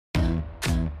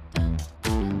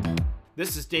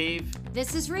This is Dave.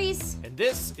 This is Reese. And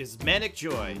this is Manic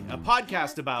Joy, a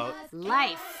podcast about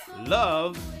life,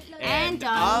 love, and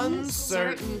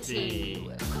uncertainty.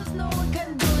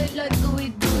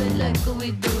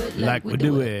 Like we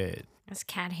do it. There's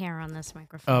cat hair on this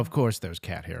microphone. Of course there's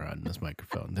cat hair on this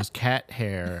microphone. There's cat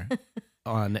hair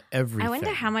on everything. I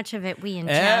wonder how much of it we ingest.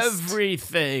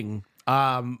 Everything.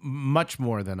 Much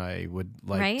more than I would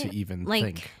like to even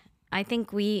think. I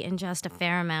think we ingest a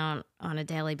fair amount on a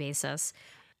daily basis.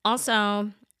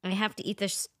 Also, I have to eat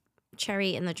this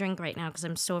cherry in the drink right now because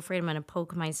I'm so afraid I'm going to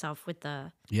poke myself with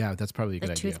the Yeah, that's probably a good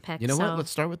idea. toothpick. You know what? Let's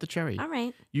start with the cherry. All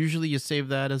right. Usually you save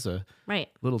that as a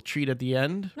little treat at the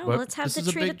end. No, but let's have this the is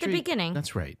a treat big at the beginning.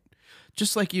 That's right.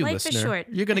 Just like you, Life is listener. short.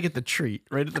 You're going to get the treat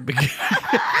right at the beginning.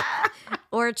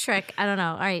 Or a trick. I don't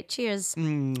know. All right. Cheers. Those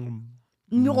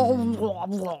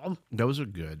are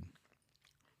good.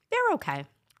 They're okay.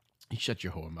 You shut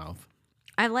your whole mouth.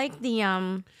 I like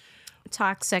the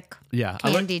toxic Yeah,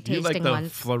 candy you like tasting the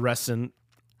ones. fluorescent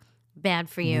Bad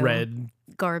for you. red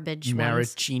Garbage ones.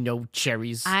 maraschino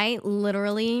cherries. I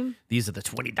literally, These are the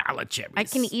 $20 cherries. I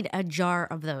can eat a jar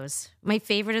of those. My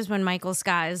favorite is when Michael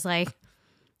Scott is like,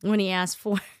 when he asks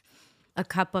for a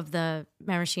cup of the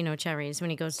maraschino cherries when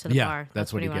he goes to the bar.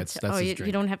 That's what he wants. gets. That's his drink.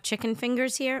 You don't have chicken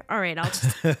fingers here? All right, I'll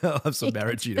just I'll have some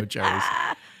maraschino cherries.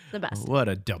 the best. What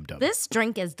a dum-dum. This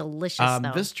drink is delicious,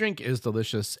 though. This drink is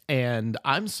delicious, and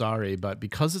I'm sorry, but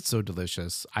because it's so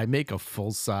delicious, I make a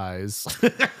full size.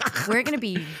 We're gonna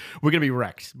be We're gonna be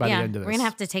wrecked by the end of this. we're gonna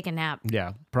have to take a nap.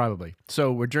 Yeah, probably.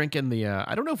 So we're drinking the.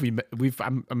 I don't know if we've.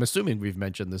 I'm assuming we've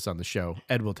mentioned this on the show.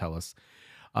 Ed will tell us.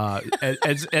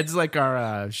 Ed's like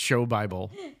our show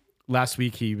Bible. Last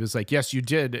week he was like, "Yes, you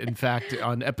did. In fact,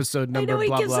 on episode number he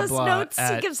blah gives blah us blah." notes.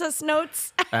 He gives us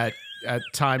notes. At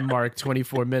time mark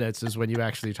 24 minutes is when you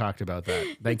actually talked about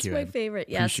that. Thank you, It's my Ed. favorite.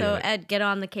 Yeah. Appreciate So it. Ed, get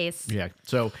on the case. Yeah.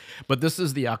 So, but this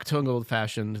is the Octung Old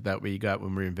Fashioned that we got when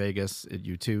we were in Vegas at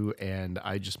U2, and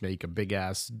I just make a big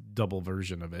ass double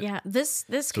version of it. Yeah. This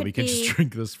So could we can be just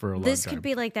drink this for a long time. This could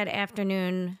be like that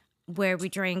afternoon where we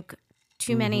drink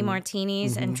too many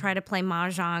martinis and try to play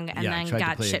mahjong and I then tried to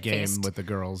got play a shit game faced. with the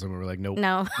girls, and we were like, nope,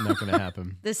 No. not going to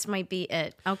happen. This might be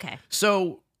it. Okay.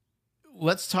 So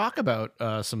let's talk about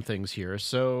some things here.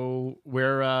 So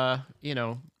we're,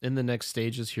 in the next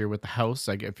stages here with the house.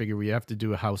 I figure we have to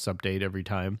do a house update every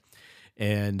time.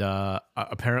 And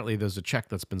apparently there's a check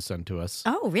that's been sent to us.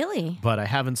 Oh, really? But I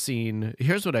haven't seen.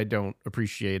 Here's what I don't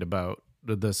appreciate about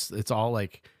this. It's all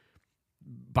like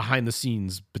behind the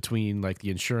scenes between like the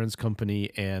insurance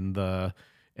company and the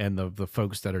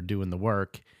folks that are doing the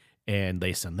work. And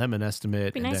they send them an estimate.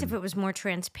 It'd be nice if it was more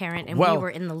transparent and well, we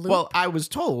were in the loop. Well, I was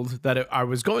told that I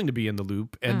was going to be in the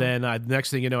loop, and then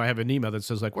next thing you know, I have an email that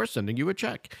says like, "We're sending you a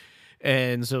check,"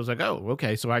 and so I was like, "Oh,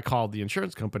 okay." So I called the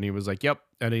insurance company. Was like, "Yep,"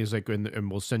 and he's like, "And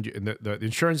we'll send you." And the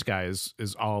insurance guy is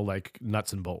all like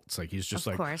nuts and bolts. Like he's just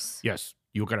of like, course. "Yes,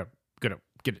 you're gonna get it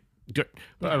good."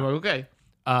 I'm like, okay,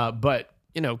 but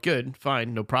good,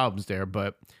 fine, no problems there,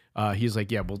 but. He's like,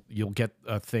 yeah, well, you'll get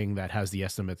a thing that has the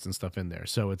estimates and stuff in there.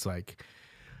 So it's like,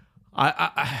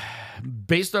 I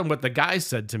based on what the guy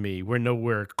said to me, we're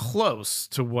nowhere close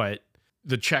to what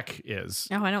the check is.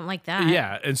 Oh, I don't like that.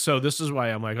 Yeah, and so this is why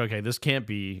I'm like, okay, this can't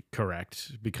be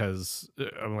correct because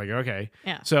I'm like, okay,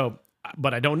 Yeah. So,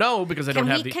 but I don't know because I don't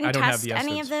have the Can we estimates. contest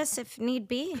any of this if need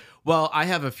be? Well, I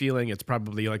have a feeling it's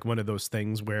probably like one of those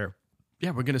things where. Yeah,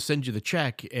 we're going to send you the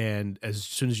check, and as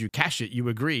soon as you cash it, you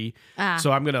agree.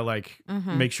 So I'm going to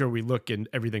make sure we look in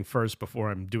everything first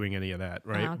before I'm doing any of that,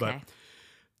 right? Oh, okay.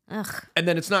 And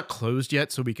then it's not closed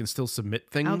yet, so we can still submit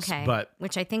things. Okay. But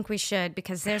which I think we should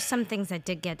because there's some things that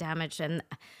did get damaged, and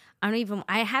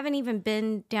I haven't even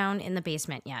been down in the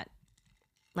basement yet,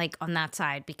 like on that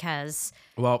side because.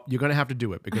 Well, you're going to have to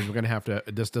do it because we're going to have to.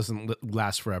 This doesn't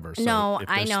last forever. So No, if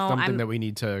I there's know. Something that we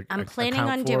need to. I'm planning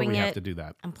account on for, doing we it. have to do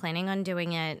that. I'm planning on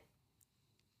doing it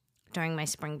during my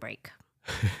spring break.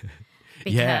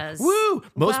 Yeah. Because Woo!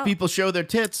 Most people show their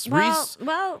tits. Reese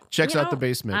checks out the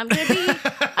basement. I'm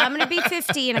gonna be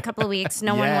 50 in a couple of weeks.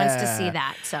 No one wants to see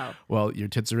that. So well, your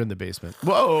tits are in the basement.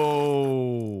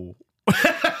 Whoa.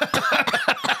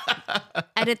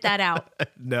 edit that out.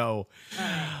 No.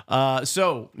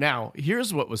 So now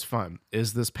here's what was fun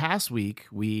is this past week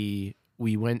we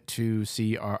went to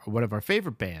see one of our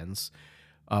favorite bands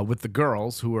with the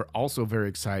girls who were also very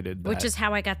excited. Which is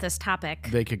how I got this topic.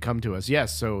 They could come to us.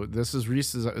 Yes. So this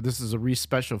is a Reese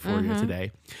special for you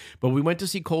today. But we went to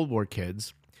see Cold War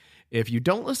Kids. If you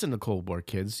don't listen to Cold War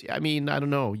Kids, I mean, I don't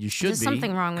know. You should There's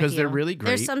something wrong with you. because they're really great.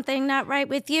 There's something not right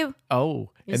with you. Oh,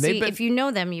 You see, if you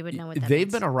know them, you would know what that they've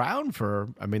means. been around for.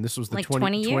 I mean, this was the Like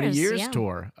 20 20 years, years yeah.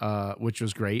 tour, which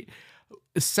was great.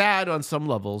 sad on some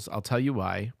levels. I'll tell you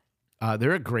why.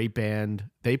 They're a great band.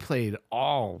 They played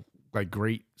all like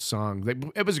great songs.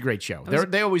 It was a great show.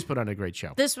 They always put on a great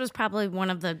show. This was probably one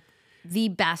of the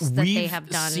best that they have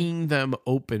done. We've seen them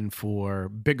open for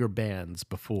bigger bands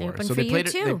before. They opened so for they played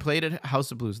U2. They played at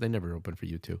House of Blues. They never opened for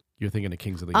U2. You're thinking of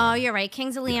Kings of Leon. Oh, you're right.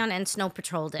 Kings of Leon and Snow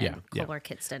Patrol did. Yeah, yeah. Cooler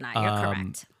Kids did not. You're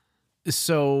correct.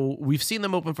 So we've seen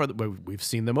them open for we've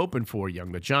seen them open for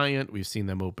Young the Giant. We've seen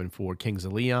them open for Kings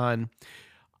of Leon.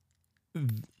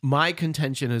 My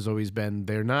contention has always been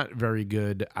they're not very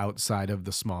good outside of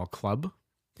the small club.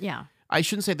 Yeah. I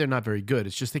shouldn't say they're not very good.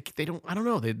 It's just they don't. I don't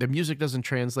know. Their music doesn't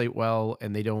translate well,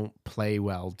 and they don't play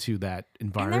well to that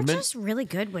environment. And they're just really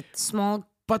good with small.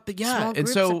 But small and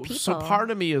groups so of so people. part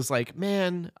of me is like,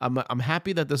 man, I'm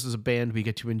happy that this is a band we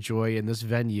get to enjoy in this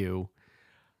venue,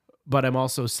 but I'm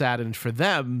also saddened for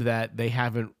them that they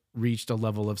haven't reached a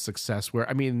level of success where,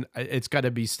 I mean, it's got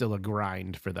to be still a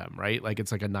grind for them, right? Like it's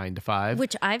like a 9 to 5,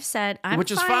 Which I've said I'm which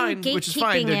is fine fine, which is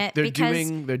fine. gatekeeping They're it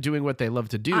because doing what they love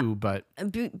to do, but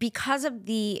because of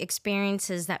the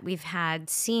experiences that we've had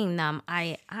seeing them,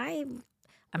 I'm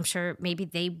sure maybe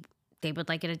they would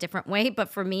like it a different way, but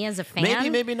for me as a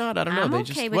fan, maybe not. I don't know. I'm They okay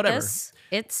just with whatever. this.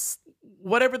 It's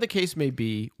Whatever the case may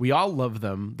be, we all love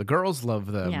them. The girls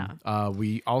love them. Yeah.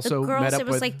 We the also girls. met up It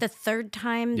was with like the third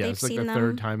time yeah, they've it's like seen the them.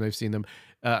 third time they've seen them.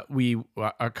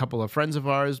 A couple of friends of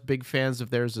ours, big fans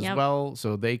of theirs as Yep. well.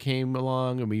 So they came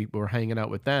along and we were hanging out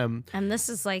with them. And this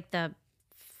is like the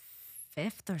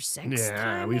fifth or sixth Yeah,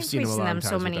 time. we've seen them a lot of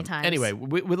so times with many them. times. Anyway,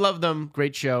 we love them.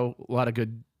 Great show. A lot of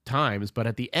good times. But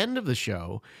at the end of the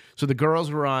show, so the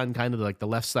girls were on kind of like the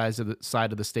left side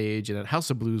of the stage, and at House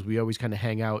of Blues, we always kind of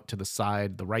hang out to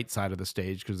the right side of the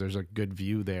stage because there's a good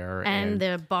view there. And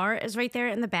the bar is right there,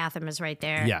 and the bathroom is right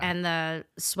there, Yeah. and the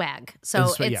swag.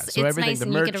 So And it's everything, nice, the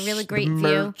and merch, you get a really the great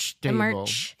merch view. table. The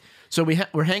merch. So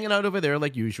we're hanging out over there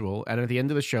like usual, and at the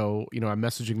end of the show, I'm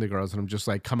messaging the girls, and I'm just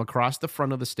like, come across the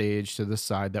front of the stage to the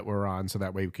side that we're on, so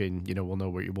that way we can, we'll know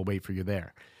we'll wait for you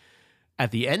there.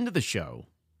 At the end of the show,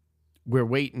 we're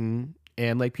waiting,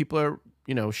 and like people are,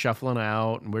 shuffling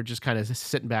out, and we're just kind of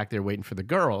sitting back there waiting for the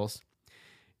girls,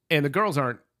 and the girls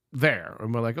aren't there,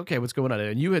 and we're like, okay, what's going on?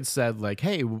 And you had said like,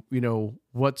 hey,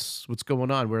 what's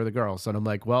going on? Where are the girls? And I'm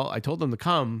like, well, I told them to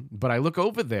come, but I look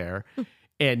over there.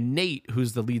 And Nate,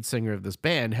 who's the lead singer of this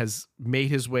band, has made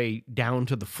his way down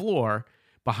to the floor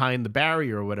behind the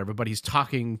barrier or whatever, but he's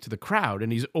talking to the crowd,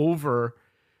 and he's over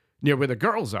near where the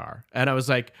girls are. And I was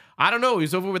like, I don't know.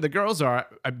 He's over where the girls are.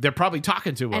 They're probably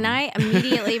talking to him. And I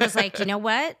immediately was like, you know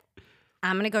what?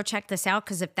 I'm going to go check this out,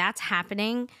 because if that's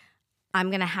happening, I'm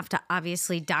going to have to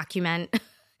obviously document.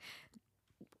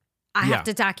 I have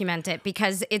to document it,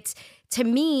 because it's, to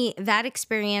me, that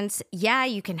experience, yeah,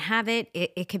 you can have it.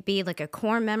 It could be like a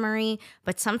core memory,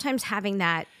 but sometimes having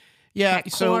that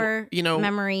core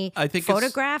memory I think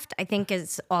photographed, I think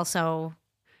is also...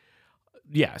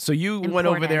 Yeah, so you went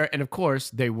over important. there, and of course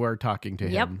they were talking to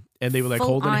Yep. him, and they were like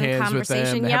Full-on holding hands with them.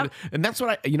 conversation, They yep. and that's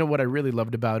what what I really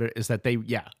loved about it is that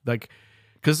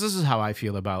because this is how I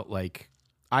feel about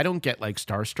I don't get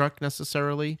starstruck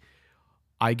necessarily.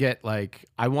 I get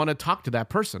I want to talk to that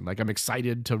person. I'm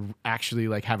excited to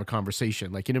actually have a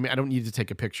conversation. What I mean? I don't need to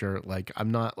take a picture.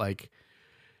 I'm not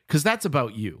because that's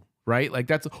about you, right?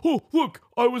 That's, oh, look,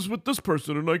 I was with this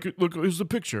person and I could look, here's the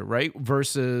picture, right?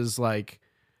 Versus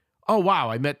oh, wow,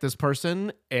 I met this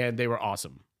person and they were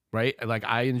awesome, right?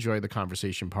 I enjoy the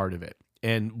conversation part of it.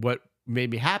 And what made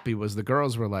me happy was the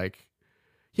girls were like,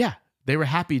 yeah, they were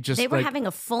happy. They were having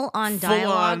a full-on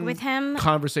dialogue with him.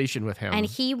 Conversation with him. And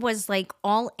he was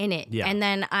all in it. Yeah. And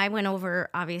then I went over,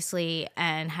 obviously,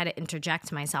 and had to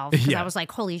interject myself, because I was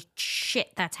like, holy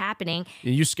shit, that's happening.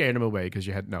 And you scared him away because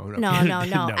you had no.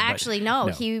 Actually, no.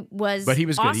 He was But he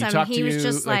was good. awesome. He talked to was you,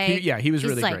 just he was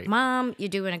really he's like, great. Mom, you're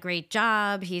doing a great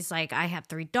job. He's like, I have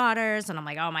 3 daughters. And I'm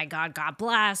like, oh my God, God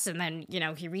bless. And then,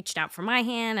 he reached out for my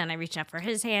hand, and I reached out for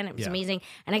his hand. It was amazing.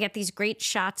 And I get these great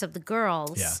shots of the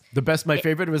girls. Yeah. My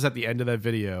favorite was at the end of that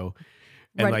video.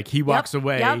 And he walks Yep,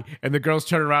 away, yep. and the girls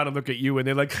turn around and look at you, and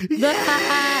they're like, The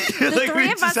 3 we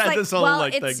of just us, had this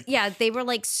whole thing. Yeah, they were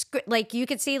you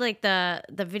could see the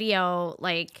video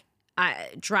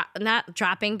not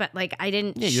dropping, but I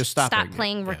didn't you're stop stopping it.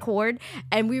 playing Yeah. record,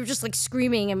 and we were just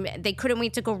screaming, and they couldn't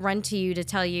wait to go run to you to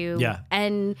tell you,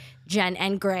 and Jen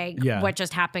and Greg, what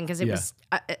just happened, because it was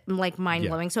mind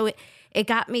blowing. So it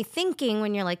got me thinking,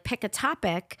 when you're pick a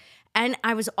topic, and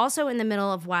I was also in the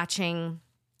middle of watching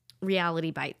Reality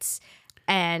Bites,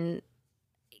 and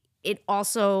it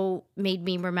also made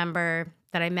me remember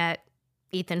that I met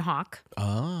Ethan Hawke.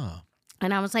 Ah.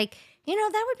 And I was like,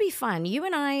 that would be fun. You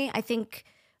and I think,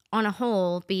 on a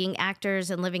whole, being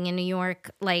actors and living in New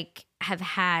York, like, have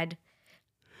had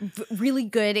really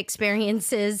good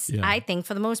experiences, I think,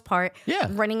 for the most part,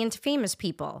 running into famous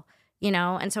people, you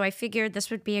know? And so I figured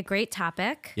this would be a great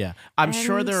topic. Yeah. I'm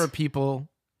sure there are people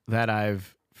that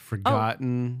I've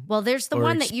forgotten. Well, there's the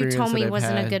one that you told me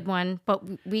wasn't a good one, but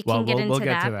we can get into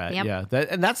that. To that. Yep. Yeah.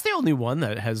 And that's the only one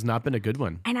that has not been a good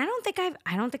one. And I don't think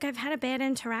I've had a bad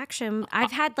interaction.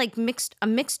 I've had like a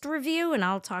mixed review, and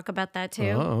I'll talk about that too.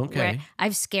 Oh, okay.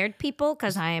 I've scared people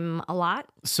because I'm a lot.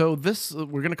 So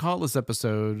we're gonna call this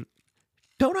episode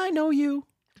 "Don't I Know You?"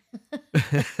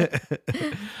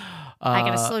 I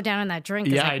gotta slow down on that drink.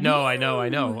 Yeah, I know.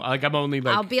 Like I'm only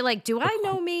like I'll be like, do I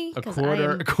know me? A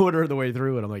quarter of the way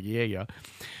through, and I'm like, yeah.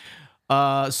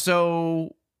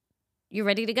 So you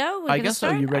ready to go? I guess so.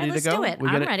 You ready to go? Let's do it.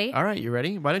 I'm ready. All right, you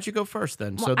ready? Why don't you go first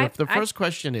then? Well, so the first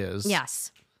question is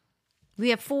yes. We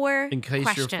have 4 in case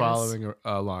questions. You're following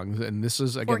along, and this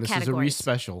is a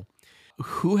re-special.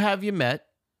 Who have you met?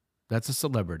 That's a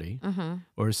celebrity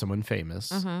or someone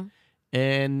famous,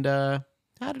 and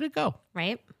how did it go?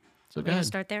 Right. So go ahead.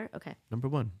 Start there. Okay. Number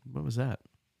 1. What was that?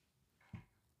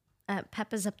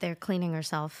 Peppa's up there cleaning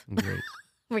herself. Great.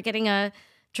 We're getting a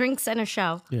drinks and a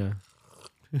show. Yeah.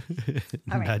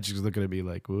 Magic's looking at me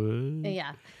like, what?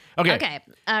 Yeah. Okay.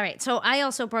 All right. So I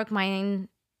also broke it down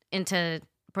into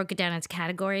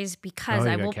categories because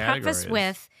I will preface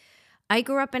with, I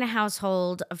grew up in a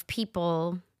household of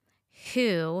people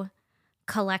who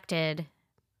collected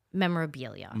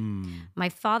memorabilia. My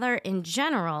father in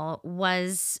general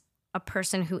was a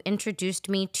person who introduced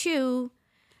me to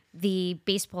the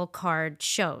baseball card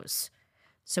shows.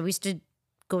 So we used to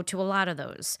go to a lot of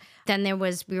those. Then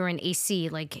we were in AC,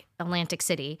 like Atlantic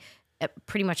City,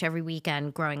 pretty much every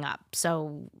weekend growing up.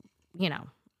 So, you know,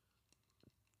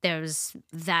 there's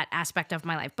that aspect of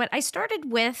my life. But I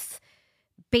started with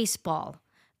baseball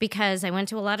because I went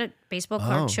to a lot of baseball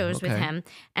card shows with him.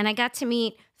 And I got to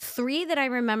meet 3 that I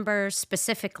remember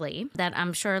specifically that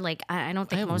I'm sure, like, I don't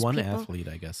think most people... I have one athlete,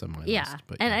 I guess, on my list.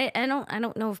 But and I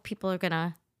don't know if people are going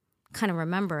to kind of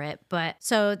remember it, but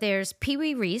so there's Pee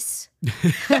Wee Reese,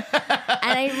 and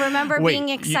I remember being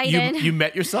excited. You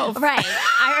met yourself, right?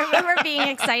 I remember being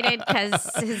excited because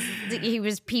he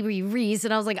was Pee Wee Reese,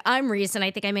 and I was like, I'm Reese, and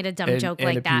I think I made a dumb joke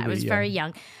like that. I was very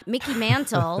young. Mickey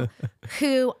Mantle,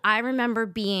 who I remember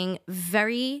being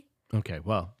very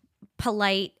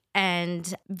polite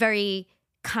and very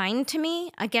kind to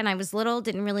me. Again, I was little,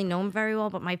 didn't really know him very well,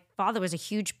 but my father was a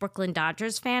huge Brooklyn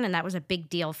Dodgers fan, and that was a big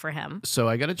deal for him. So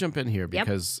I got to jump in here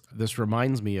because this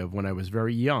reminds me of when I was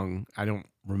very young. I don't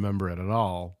remember it at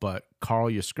all, but Carl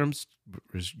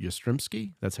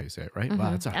Yastrzemski, that's how you say it, right?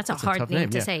 Wow, that's a hard name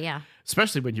to say, yeah.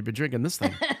 Especially when you've been drinking this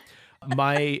thing.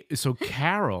 So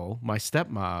Carol, my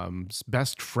stepmom's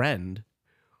best friend,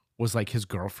 was like his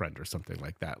girlfriend or something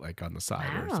like that, like on the side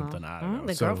or something. I don't know.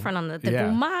 The girlfriend on the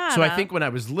Gumara. So I think when I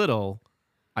was little,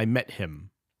 I met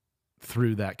him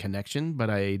through that connection,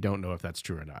 but I don't know if that's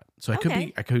true or not. So I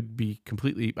could be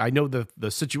completely. I know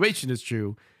the situation is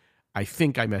true. I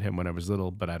think I met him when I was little,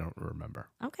 but I don't remember.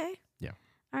 Okay. Yeah.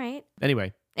 All right.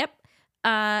 Anyway. Yep.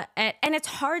 And it's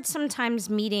hard sometimes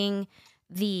meeting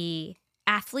the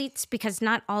athletes because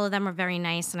not all of them are very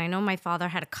nice. And I know my father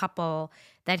had a couple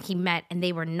that he met and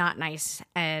they were not nice.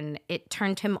 And it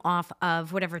turned him off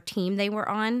of whatever team they were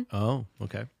on. Oh,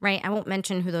 okay. Right. I won't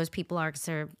mention who those people are because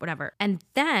they're whatever. And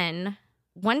then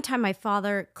one time my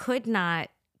father could not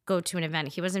go to an event.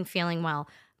 He wasn't feeling well.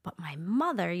 But my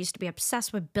mother used to be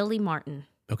obsessed with Billy Martin.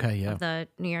 Okay, yeah. Of the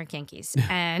New York Yankees.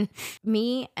 And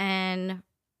me and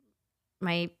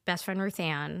my best friend Ruth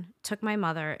Ann took my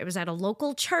mother. It was at a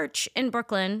local church in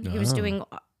Brooklyn. He was doing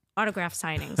autograph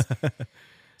signings.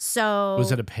 So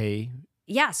was it a pay?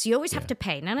 Yes, you always have to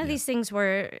pay. None of these things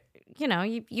were,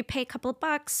 you pay a couple of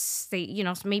bucks. They,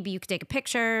 so maybe you could take a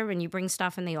picture and you bring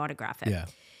stuff and they autograph it. Yeah.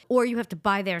 Or you have to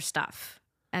buy their stuff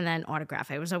and then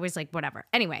autograph it. It was always like whatever.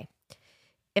 Anyway,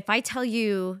 if I tell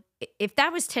you, if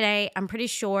that was today, I'm pretty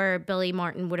sure Billy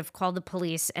Martin would have called the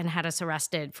police and had us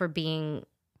arrested for being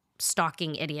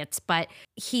stalking idiots. But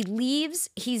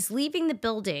he's leaving the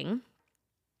building,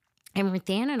 and Ruth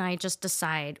Ann and I just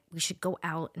decide we should go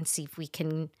out and see if we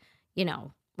can,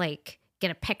 get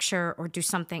a picture or do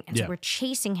something. And so we're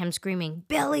chasing him, screaming,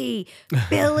 Billy,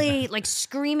 Billy, like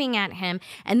screaming at him.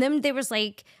 And then there was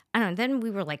like, I don't know, then we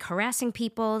were like harassing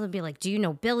people. They'd be like, do you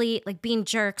know Billy? Like being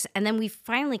jerks. And then we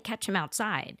finally catch him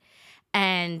outside.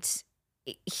 And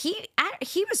he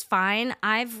was fine.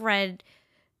 I've read,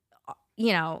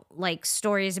 like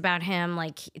stories about him,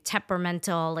 like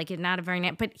temperamental, like not a very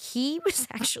nice, but he was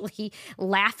actually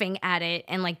laughing at it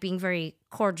and like being very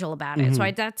cordial about it.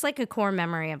 So that's like a core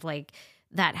memory of like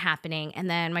that happening. And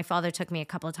then my father took me a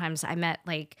couple of times. I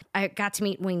got to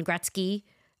meet Wayne Gretzky.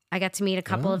 I got to meet a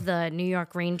couple of the New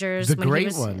York Rangers.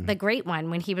 The great one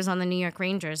when he was on the New York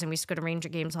Rangers, and we used to go to Ranger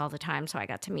games all the time. So I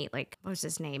got to meet, what was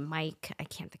his name? Mike. I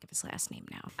can't think of his last name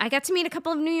now. I got to meet a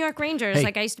couple of New York Rangers.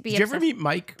 Hey, I used to be. Did you ever meet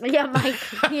Mike? Yeah, Mike.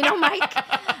 You know Mike.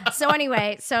 So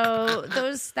anyway,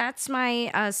 that's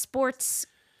my sports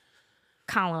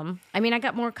column. I mean, I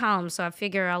got more columns, so I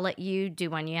figure I'll let you do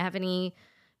one. You have any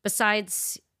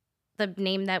besides the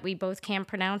name that we both can't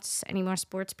pronounce? Any more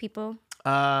sports people?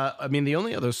 I mean, the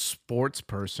only other sports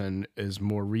person is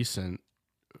more recent,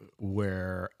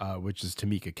 which is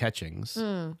Tamika Catchings,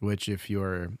 which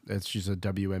she's a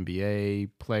WNBA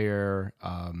player.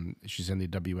 She's in the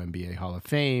WNBA Hall of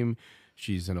Fame.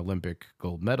 She's an Olympic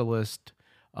gold medalist.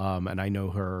 And I know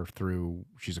her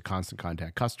she's a Constant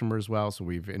Contact customer as well. So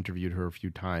we've interviewed her a few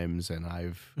times, and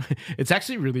it's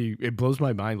actually it blows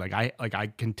my mind.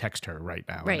 I can text her right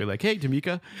now and be like, "Hey,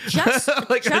 Tamika." Just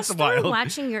through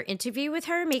watching your interview with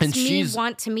her makes me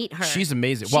want to meet her. She's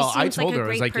amazing. I told her, I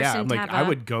was like, yeah, I'm like, I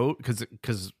would go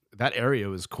because that area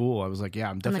was cool. I was like, yeah,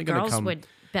 I'm definitely going to come. And the girls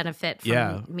would benefit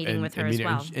from meeting with her as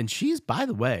well. And she's, by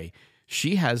the way,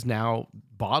 she has now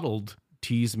bottled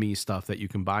Tease Me stuff that you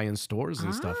can buy in stores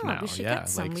and stuff now. We should get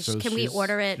some. Can we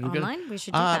order it online? We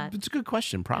should do that. It's a good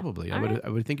question. Probably. I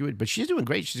would think it would. But she's doing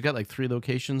great. She's got 3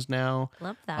 locations now.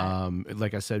 Love that.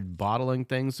 Like I said, bottling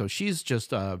things. So she's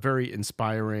just very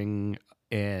inspiring.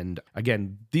 And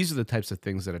again, these are the types of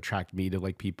things that attract me to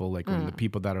people, when the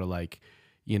people that are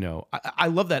I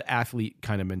love that athlete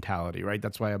kind of mentality, right?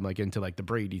 That's why I'm into the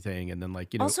Brady thing, and then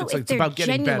also, it's about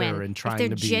getting better and trying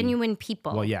to be genuine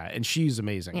people. Well, yeah, and she's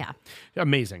amazing. Yeah,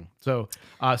 amazing. So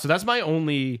that's my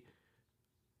only.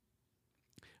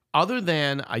 Other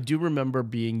than I do remember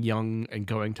being young and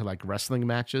going to wrestling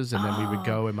matches, and then we would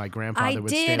go, and my grandfather would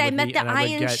stand with me. I met the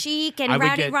Iron Sheik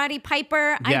and Roddy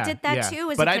Piper. I did that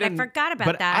too as a kid. I forgot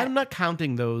about that. I'm not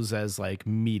counting those as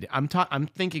meet. I'm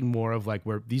thinking more of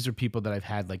where these are people that I've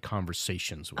had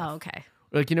conversations with. Oh, okay.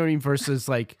 You know what I mean? Versus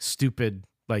stupid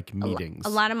meetings. A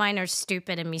lot of mine are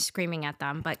stupid and me screaming at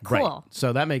them, but cool. Right.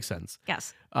 So that makes sense.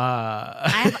 Yes.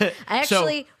 I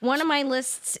actually, one of my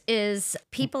lists is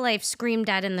people I've screamed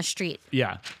at in the street.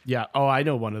 Yeah. Yeah. Oh, I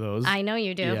know one of those. I know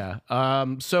you do.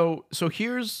 Yeah. So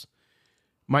here's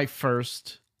my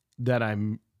first that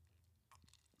I'm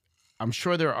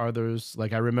sure there are others.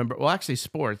 I remember, actually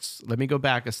sports. Let me go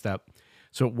back a step.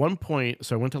 So at one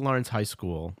point, I went to Lawrence High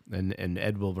School, and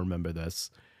Ed will remember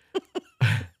this.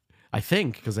 I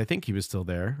think, because I think he was still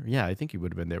there. Yeah, I think he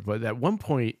would have been there. But at one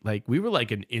point, we were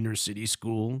an inner city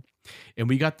school, and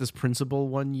we got this principal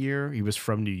one year. He was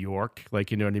from New York,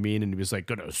 you know what I mean? And he was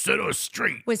gonna set us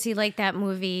straight. Was he like that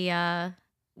movie?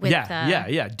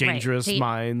 Dangerous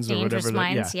Minds or whatever. Dangerous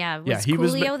Minds, yeah. Was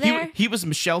Coolio there? He was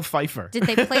Michelle Pfeiffer. Did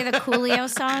they play the Coolio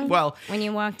song? Well, when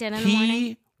you walked in the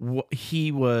morning,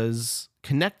 he was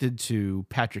connected to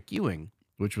Patrick Ewing,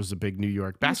 which was a big New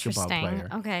York basketball player.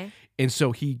 Okay. And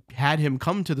so he had him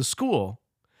come to the school.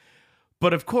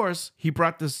 But of course, he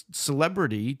brought this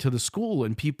celebrity to the school,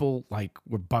 and people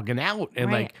were bugging out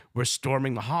and were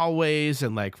storming the hallways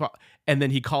and and then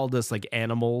he called us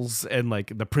animals and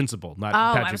the principal, not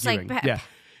Patrick Ewing. Yeah.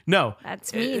 No,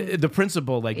 that's mean. The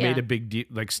principal made a big deal,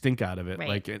 stink out of it.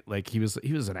 Right. He was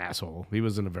an asshole. He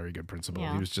wasn't a very good principal.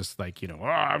 Yeah. He was just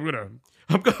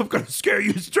I'm gonna scare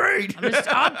you straight.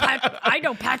 I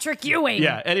know Patrick Ewing.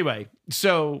 Yeah. Anyway,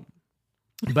 so,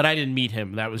 but I didn't meet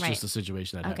him. That was just a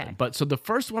situation that happened. But so the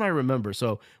first one I remember.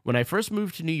 So when I first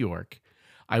moved to New York,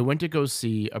 I went to go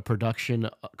see a production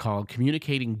called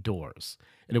Communicating Doors,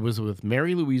 and it was with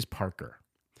Mary Louise Parker.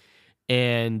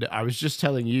 And I was just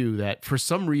telling you that for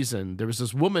some reason, there was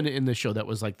this woman in the show that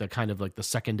was the kind of the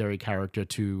secondary character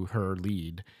to her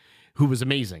lead, who was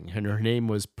amazing. And her name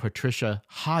was Patricia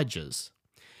Hodges.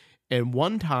 And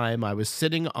one time I was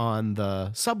sitting on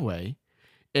the subway,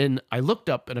 and I looked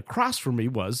up, and across from me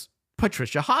was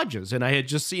Patricia Hodges. And I had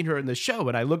just seen her in the show,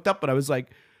 and I looked up, and I was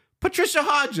like, Patricia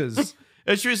Hodges.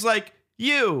 And she was like,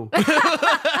 you.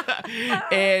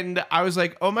 And I was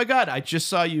like, oh my God, I just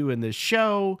saw you in this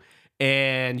show.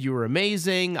 And you were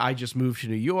amazing. I just moved to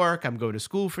New York. I'm going to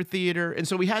school for theater. And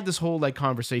so we had this whole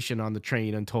conversation on the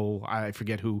train until I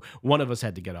forget who one of us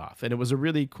had to get off. And it was a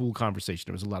really cool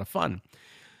conversation. It was a lot of fun.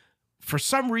 For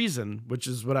some reason, which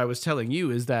is what I was telling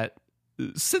you, is that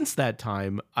since that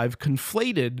time, I've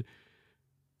conflated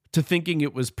to thinking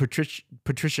it was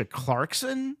Patricia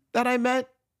Clarkson that I met.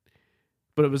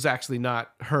 But it was actually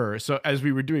not her. So as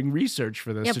we were doing research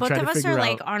for this, both of us are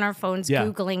on our phones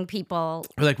Googling people.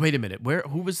 We're like, wait a minute,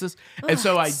 who was this? And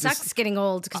so sucks getting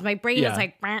old because my brain is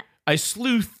I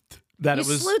sleuthed that you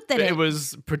sleuthed it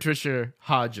was Patricia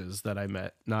Hodges that I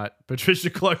met, not Patricia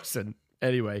Clarkson.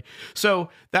 Anyway, so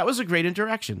that was a great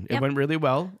interaction. It went really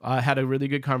well. I had a really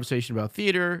good conversation about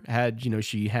theater.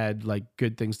 She had like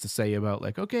good things to say about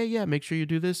like, okay, yeah, make sure you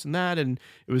do this and that. And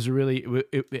it was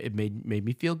it made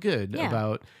me feel good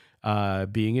about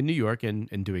being in New York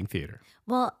and doing theater.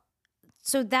 Well,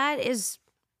 so that is,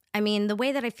 I mean, the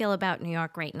way that I feel about New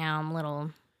York right now, I'm a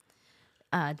little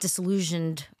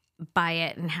disillusioned by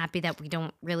it and happy that we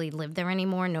don't really live there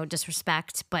anymore. No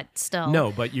disrespect, but still.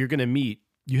 No, but you're going to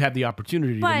you have the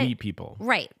opportunity to meet people.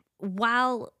 Right.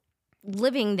 While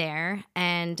living there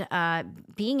and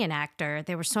being an actor,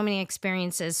 there were so many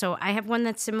experiences. So I have one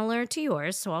that's similar to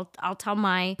yours. So I'll tell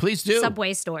my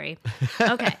subway story.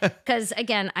 Okay. Because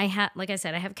again, like I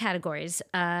said, I have categories.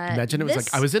 Imagine it was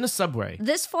like I was in a subway.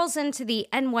 This falls into the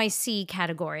NYC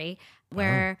category,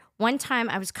 where one time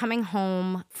I was coming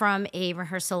home from a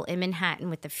rehearsal in Manhattan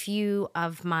with a few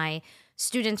of my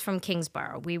students from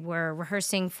Kingsborough. We were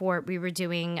rehearsing we were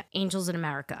doing Angels in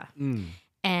America.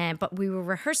 But we were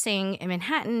rehearsing in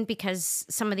Manhattan because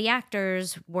some of the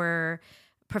actors were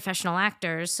professional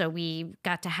actors. So we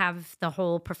got to have the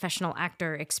whole professional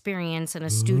actor experience in a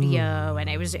studio. And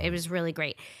it was really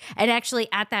great. And actually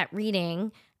at that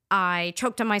reading, I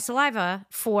choked on my saliva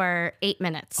for 8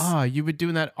 minutes. Oh, you were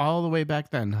doing that all the way back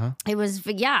then, huh? It was,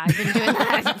 yeah, I've been doing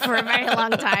that for a very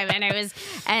long time.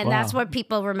 And that's what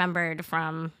people remembered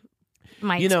from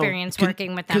my experience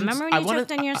working with them. Remember when you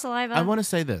choked on your saliva? I want to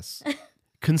say this.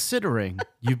 Considering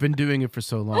you've been doing it for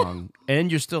so long and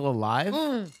you're still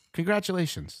alive,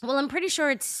 congratulations. Well, I'm pretty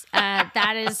sure it's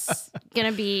that is going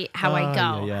to be how I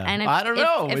go. Yeah. And I don't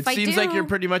know. It seems like you're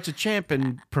pretty much a champ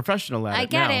and professional at it. I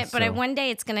get it, but one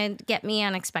day it's going to get me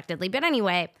unexpectedly. But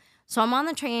anyway, so I'm on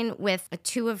the train with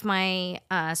two of my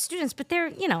students, but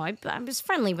they're, I was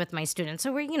friendly with my students.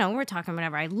 So we're talking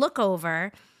whatever. I look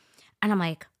over and I'm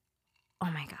like,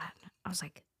 oh my God. I was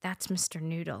like, that's Mr.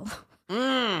 Noodle.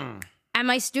 And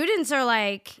my students are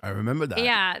like, I remember that.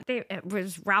 Yeah,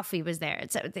 Ralphie was there.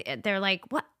 So they're like,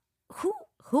 what?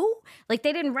 Who? Like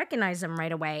they didn't recognize him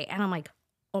right away. And I'm like,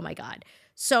 oh my God.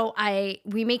 So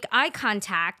we make eye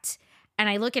contact and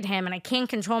I look at him and I can't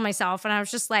control myself. And I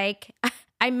was just like,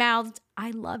 I mouthed,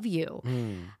 I love you.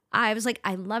 I was like,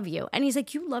 I love you. And he's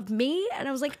like, you love me? And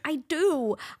I was like, I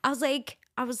do. I was like,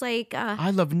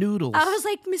 I love noodles. I was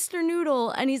like, Mr.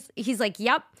 Noodle. And he's like,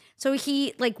 yep. So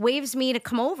he like waves me to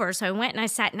come over. So I went and I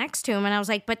sat next to him and I was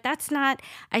like, but that's not,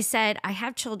 I said, I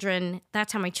have children.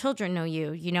 That's how my children know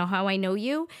you. You know how I know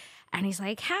you? And he's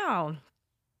like, how?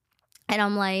 And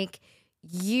I'm like,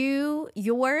 your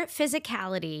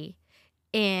physicality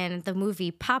in the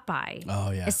movie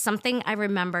Popeye is something I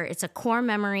remember. It's a core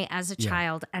memory as a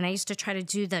child. And I used to try to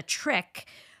do the trick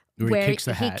where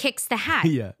he kicks the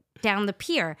hat down the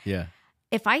pier. Yeah.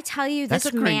 If I tell you that's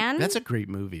a great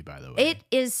movie, by the way. It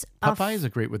is. Popeye is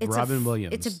with Robin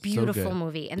Williams. It's a beautiful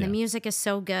movie, and the music is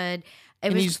so good.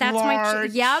 He's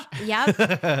large. Yep.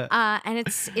 And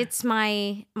it's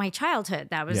my childhood.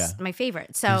 That was my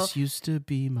favorite. So this used to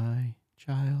be my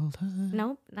childhood.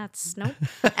 Nope.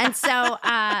 And so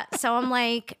I'm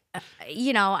like,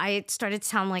 I started to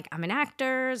tell him like I'm an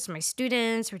actor. My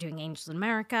students, we're doing Angels in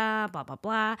America, blah, blah,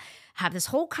 blah. Have this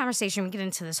whole conversation. We get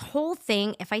into this whole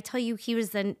thing. If I tell you he was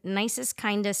the nicest,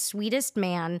 kindest, sweetest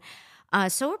man,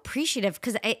 so appreciative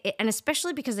and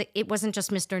especially because it wasn't just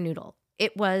Mr. Noodle.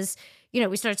 It was,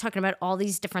 we started talking about all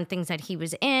these different things that he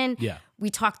was in. Yeah.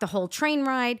 We talked the whole train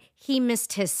ride. He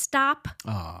missed his stop.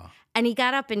 And he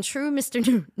got up in true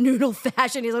Mr. Noodle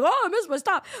fashion. He's like, oh, I missed my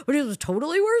stop. But it was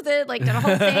totally worth it. Like, did a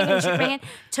whole thing and shook my hand.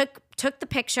 Took the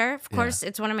picture. Of course,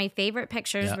 it's one of my favorite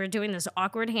pictures. Yeah. We're doing this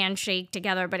awkward handshake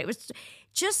together. But it was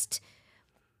just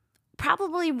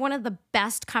probably one of the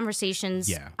best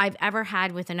conversations I've ever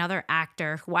had with another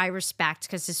actor who I respect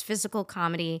because his physical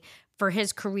comedy for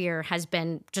his career has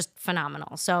been just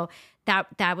phenomenal. So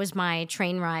that was my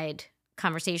train ride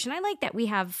conversation. I like that we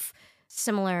have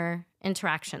similar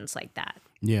interactions like that.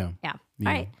 Yeah. All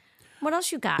right. What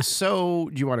else you got?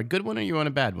 So do you want a good one or you want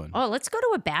a bad one? Oh, let's go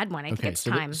to a bad one. I think it's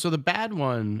time. So the bad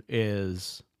one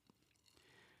is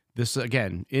this,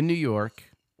 again, in New York,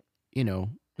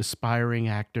 aspiring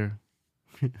actor.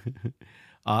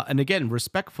 And again,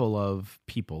 respectful of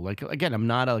people. Like, again, I'm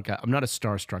not a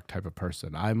starstruck type of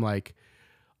person. I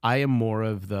am more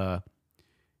of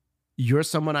you're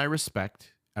someone I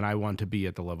respect. And I want to be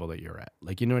at the level that you're at.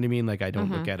 Like, you know what I mean? Like, I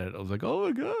don't look at it. I was like, oh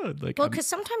my God. Like, well, because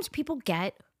sometimes people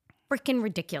get freaking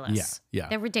ridiculous. Yeah.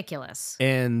 They're ridiculous.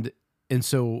 And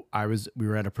so we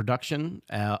were at a production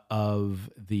of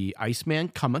The Iceman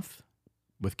Cometh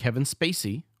with Kevin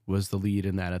Spacey was the lead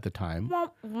in that at the time.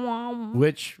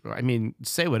 Which, I mean,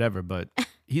 say whatever, but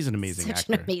he's an amazing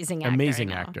actor. An amazing actor.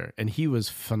 Amazing actor. And he was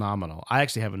phenomenal. I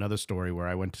actually have another story where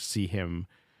I went to see him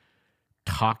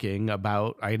talking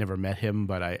about, I never met him,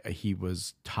 but he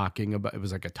was talking about, it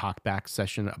was like a talk back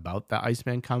session about the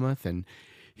Iceman Cometh. And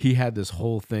he had this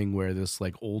whole thing where this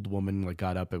like old woman like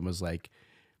got up and was like,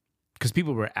 because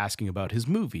people were asking about his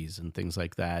movies and things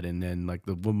like that. And then like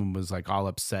the woman was like all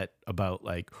upset about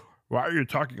like, why are you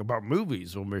talking about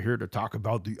movies when we're here to talk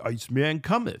about the Iceman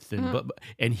Cometh? And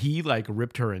and he like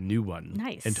ripped her a new one.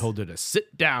 Nice. And told her to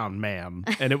sit down, ma'am.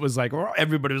 And it was like,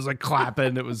 everybody was like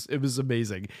clapping. It was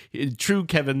amazing. In true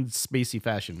Kevin Spacey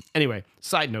fashion. Anyway,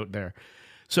 side note there.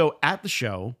 So at the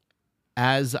show,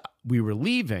 as we were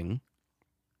leaving,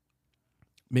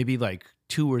 maybe like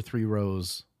 2 or 3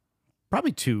 rows,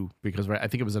 probably 2, because I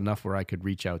think it was enough where I could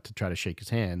reach out to try to shake his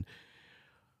hand.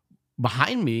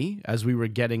 Behind me, as we were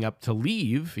getting up to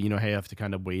leave, you know, hey, I have to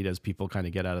kind of wait as people kind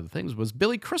of get out of the things, was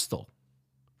Billy Crystal.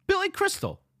 Billy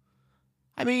Crystal.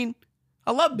 I mean,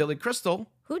 I love Billy Crystal.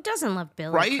 Who doesn't love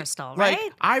Billy Crystal, right?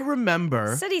 Like, I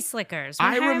remember City Slickers.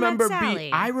 I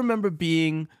remember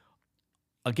being,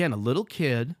 again, a little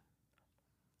kid,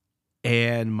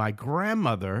 and my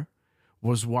grandmother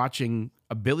was watching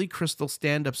a Billy Crystal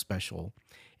stand-up special,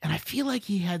 and I feel like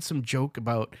he had some joke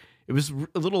about, it was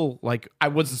a little like, I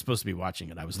wasn't supposed to be watching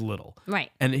it. I was little. Right.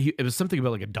 And it was something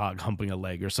about like a dog humping a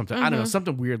leg or something. I don't know,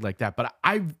 something weird like that. But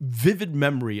I vivid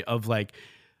memory of like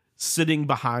sitting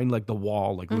behind like the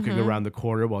wall, like looking around the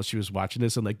corner while she was watching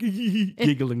this and like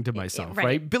giggling to myself,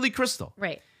 right? Billy Crystal.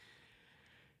 Right.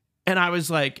 And I was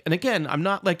like, and again, I'm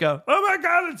not like oh my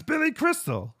God, it's Billy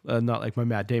Crystal. Not like my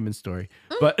Matt Damon story,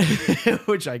 but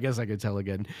which I guess I could tell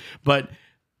again. But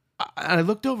I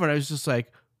looked over and I was just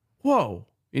like, whoa.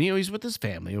 And, you know, he's with his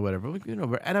family or whatever. You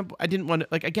know, and I didn't want to,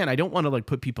 like, again, I don't want to like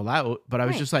put people out, but I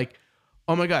was just like,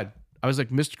 oh my God. I was like,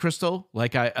 Mr. Crystal,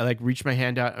 like I like reached my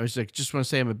hand out. I was like, just want to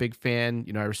say I'm a big fan.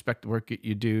 You know, I respect the work that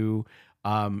you do.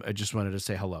 I just wanted to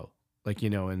say hello. Like, you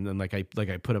know, and then like I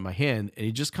put in my hand and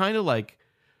he just kind of like,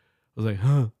 was like,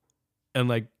 huh. And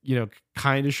like, you know,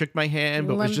 kind of shook my hand,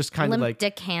 but was just kind of like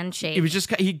dick handshake. It was just,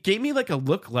 he gave me like a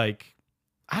look like,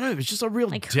 I don't know, it was just a real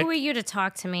like, dick. Who are you to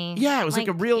talk to me? Yeah, it was like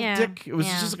a real dick. It was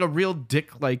just like a real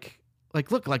dick, like,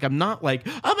 look, like I'm not like,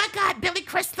 oh my God, Billy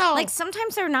Crystal. Like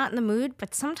sometimes they're not in the mood,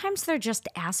 but sometimes they're just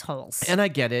assholes. And I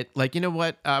get it. Like, you know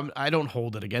what? I don't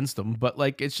hold it against them, but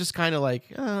like, it's just kind of like,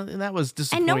 and that was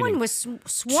disappointing. And no one was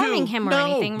swarming him or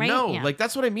anything, right? No, like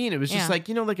that's what I mean. It was just like,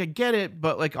 you know, like I get it,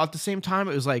 but like at the same time,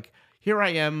 it was like, here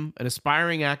I am, an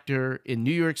aspiring actor in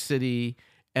New York City,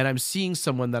 and I'm seeing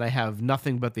someone that I have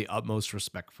nothing but the utmost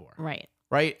respect for. Right.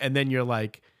 Right. And then you're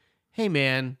like, hey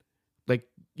man, like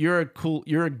you're a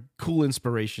cool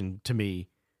inspiration to me.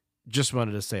 Just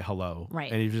wanted to say hello. Right.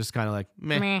 And you're just kind of like,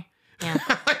 meh. Yeah.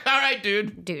 All right,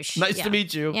 dude. Douche. Nice to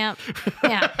meet you. Yep.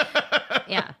 Yeah.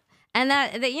 Yeah. And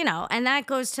that, you know, and that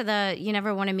goes to the, you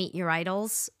never want to meet your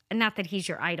idols. Not that he's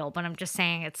your idol, but I'm just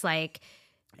saying it's like,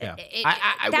 yeah.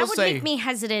 That would make me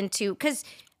hesitant to, because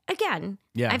again,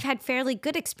 I've had fairly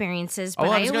good experiences, but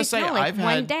I always feel like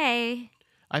one day.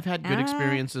 I've had good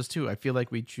experiences too. I feel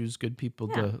like we choose good people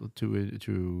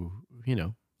to you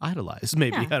know, idolize.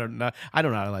 Maybe I don't know. I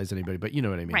don't idolize anybody, but you know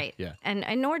what I mean, right? Yeah, and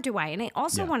nor do I. And I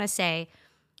also want to say,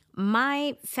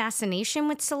 my fascination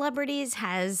with celebrities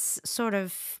has sort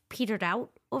of petered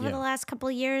out over the last couple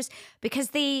of years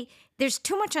because there's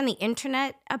too much on the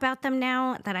internet about them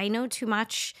now that I know too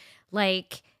much.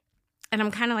 Like, and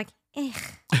I'm kind of like,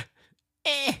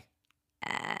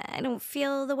 I don't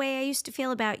feel the way I used to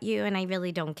feel about you, and I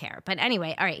really don't care. But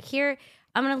anyway, all right, here,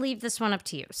 I'm going to leave this one up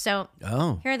to you. So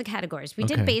here are the categories. We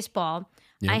did baseball.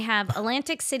 Yep. I have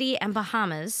Atlantic City and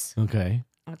Bahamas. Okay.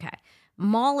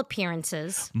 Mall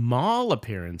appearances.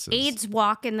 AIDS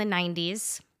walk in the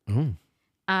 90s.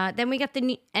 Then we got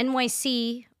the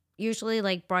NYC, usually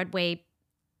like Broadway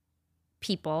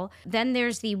people. Then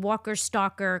there's the Walker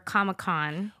Stalker Comic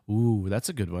Con. Ooh, that's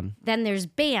a good one. Then there's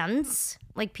bands,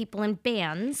 like people in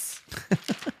bands.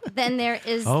 Then there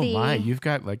is you've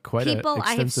got like quite a people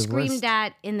I have screamed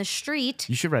at in the street.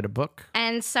 You should write a book.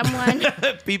 And someone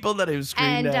people that I've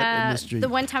screamed at in the street. The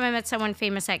one time I met someone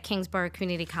famous at Kingsborough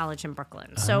Community College in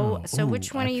Brooklyn. So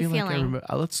which one are you feeling?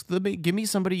 Like give me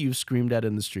somebody you've screamed at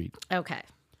in the street. Okay.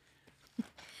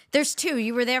 There's 2.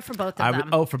 You were there for both of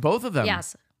them. For both of them.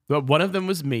 Yes. Well, one of them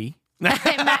was me.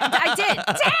 I did.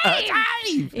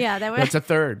 Dave! Yeah, that's a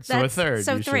third. So a third.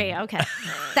 So 3. Okay,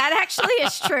 that actually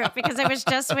is true because it was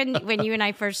just when you and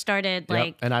I first started,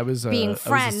 like, and I was being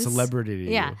friends, I was a celebrity.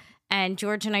 To you. and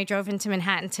George and I drove into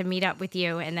Manhattan to meet up with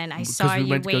you, and then I saw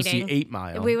you waiting. We went to go see 8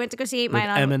 Mile. We went to go see 8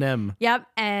 Mile. Eminem. Yep,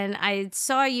 and I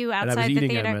saw you outside and I was the eating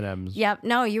theater. M&Ms. Yep,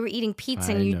 no, you were eating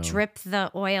pizza, and you dripped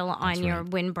the oil on your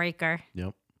windbreaker.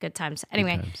 Yep. Good times.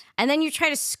 Anyway, and then you try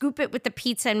to scoop it with the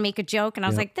pizza and make a joke, and I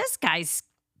was like, this guy's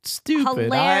stupid.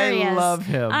 Hilarious. I love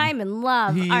him. I'm in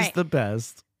love. He's the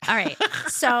best. All right.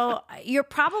 So you're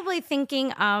probably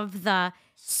thinking of the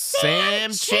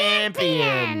Sam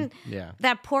Champion. Yeah.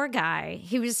 That poor guy.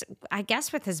 He was, I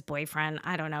guess, with his boyfriend.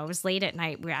 I don't know. It was late at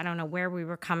night. I don't know where we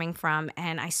were coming from.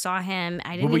 And I saw him.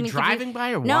 I didn't Were we even driving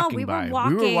by or walking by? No,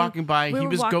 we were walking by. he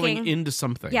was going into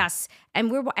something. Yes.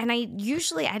 And I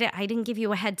usually, I didn't give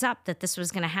you a heads up that this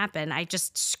was going to happen. I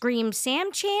just screamed,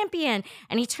 Sam Champion.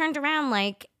 And he turned around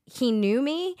like he knew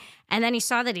me. And then he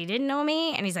saw that he didn't know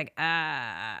me. And he's like,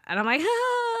 And I'm like,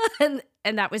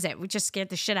 And that was it. We just scared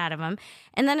the shit out of him.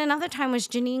 And then another time was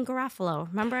Janine Garofalo.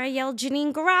 Remember I yelled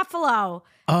Janine Garofalo?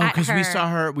 Oh, because we saw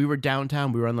her. We were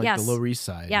downtown. We were on the Lower East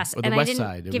Side. Yes, or the and West I didn't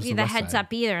Side. give you the heads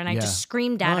up either. And I just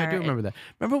screamed at her. I do remember that.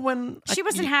 Remember when she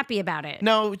wasn't happy about it?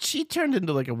 No, she turned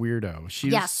into like a weirdo.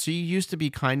 She used to be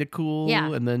kind of cool,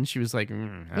 and then she was like,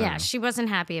 she wasn't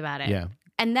happy about it. Yeah,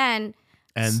 and then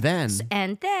there's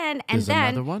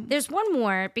another one. There's one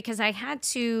more because I had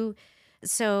to.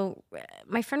 So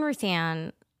my friend Ruth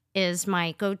Ann is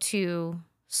my go-to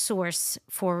source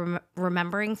for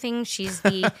remembering things. She's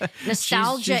the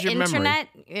nostalgia she's internet,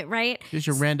 right? She's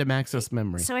your random access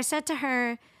memory. So I said to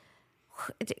her,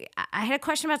 I had a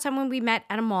question about someone we met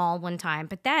at a mall one time,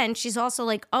 but then she's also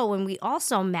like, oh, and we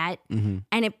also met, and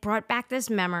it brought back this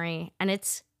memory, and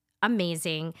it's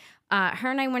amazing.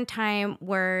 Her and I one time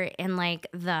were in like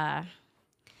the...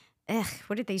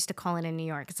 what did they used to call it in New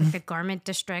York? It's like the garment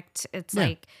district. It's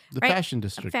like the fashion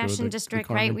district. Fashion district,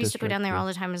 right? We used to go down there all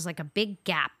the time. It was like a big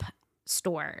Gap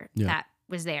store that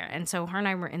was there. And so her and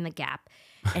I were in the Gap.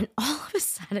 And all of a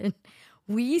sudden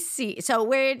we see, so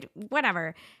we're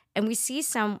whatever. And we see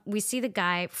the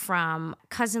guy from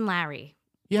Cousin Larry.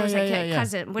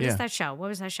 Cousin. What is that show? What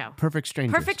was that show? Perfect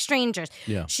Strangers. Perfect Strangers.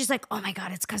 Yeah. She's like, oh my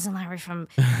God, it's Cousin Larry from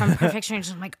Perfect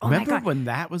Strangers. I'm like, oh my God. Remember when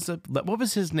that was what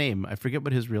was his name? I forget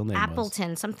what his real name was.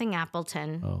 Appleton. Something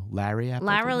Appleton. Oh, Larry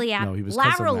Appleton? No, he was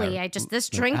Cousin Larry. This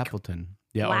drink. Appleton.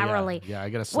 Yeah, Larry. I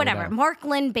gotta slow whatever. down. Mark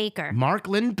Lynn Baker. Mark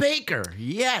Lynn Baker.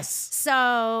 Yes.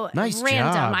 So nice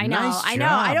random. Job. I know. Nice I know.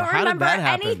 Job. I don't How remember did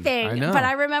that anything, but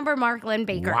I remember Mark Lynn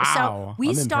Baker. Wow. So we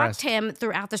I'm stalked impressed. him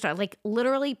throughout the store, like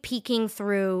literally peeking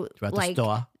through like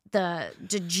the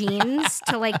jeans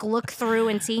to like look through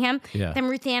and see him. Yeah. Then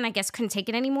Ruth Ann, I guess, couldn't take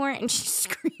it anymore, and she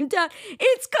screamed out,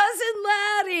 "It's Cousin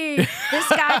Larry!" This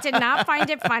guy did not find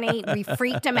it funny. We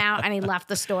freaked him out, and he left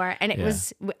the store. And it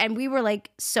was, and we were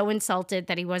like so insulted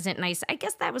that he wasn't nice. I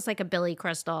guess that was like a Billy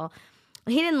Crystal.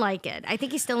 He didn't like it. I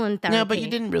think he's still in therapy. No, but you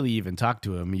didn't really even talk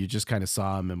to him. You just kind of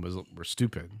saw him and were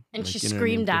stupid. And like, she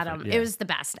screamed at him. Yeah. It was the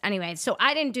best. Anyway, so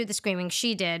I didn't do the screaming.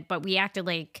 She did, but we acted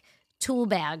like tool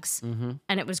bags,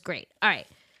 and it was great. All right.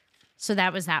 So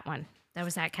that was that one. That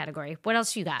was that category. What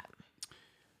else you got?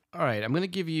 All right. I'm going to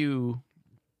give you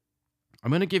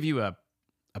a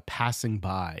passing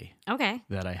by. Okay.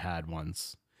 That I had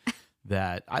once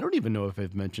that I don't even know if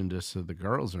I've mentioned this to the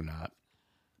girls or not,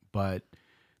 but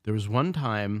there was one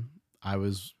time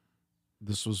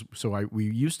we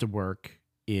used to work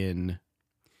in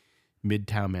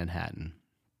Midtown Manhattan,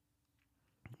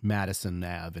 Madison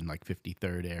Ave in like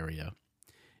 53rd area.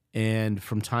 And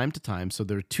from time to time, so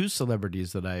there are two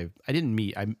celebrities that I didn't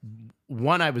meet. I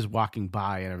was walking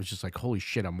by and I was just like, holy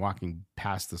shit, I'm walking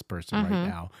past this person right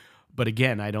now. But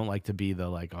again, I don't like to be the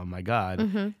like, oh my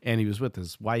God. And he was with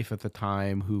his wife at the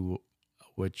time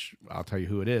which I'll tell you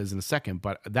who it is in a second.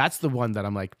 But that's the one that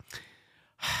I'm like,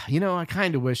 I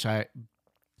kind of wish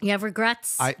You have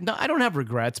regrets? No, I don't have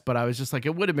regrets, but I was just like,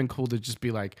 it would have been cool to just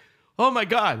be like, oh my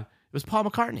God, it was Paul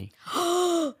McCartney.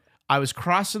 I was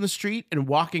crossing the street and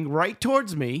walking right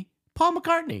towards me, Paul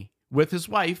McCartney with his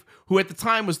wife, who at the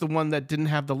time was the one that didn't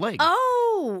have the leg.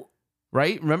 Oh.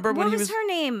 Right? Remember when what was her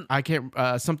name? I can't,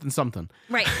 something.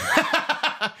 Right.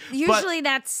 Usually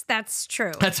that's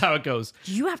true. That's how it goes.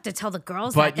 You have to tell the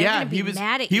girls that. They're going to be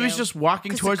mad at you. He was just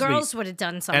walking towards me. The girls would have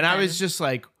done something. And I was just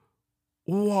like,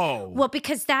 whoa. Well,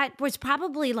 because that was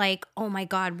probably like, oh my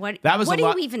God, what do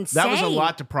you even say? That was a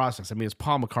lot to process. I mean, it's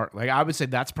Paul McCartney. Like, I would say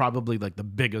that's probably like the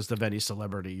biggest of any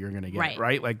celebrity you're going to get,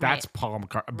 right? Like, that's Paul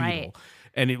McCartney, Beatle.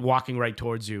 And walking right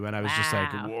towards you. And I was just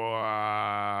like,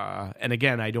 whoa. And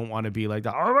again, I don't want to be like,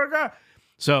 oh my God.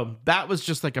 So that was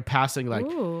just like a passing, like,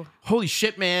 holy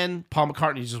shit, man. Paul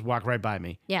McCartney just walked right by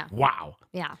me. Yeah. Wow.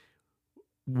 Yeah.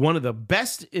 One of the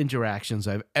best interactions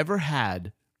I've ever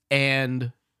had,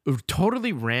 and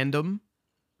totally random,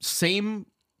 same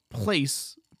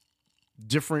place,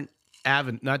 different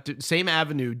avenue, same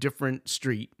avenue, different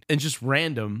street, and just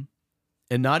random,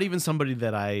 and not even somebody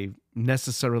that I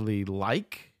necessarily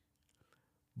like,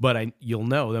 but you'll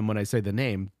know them when I say the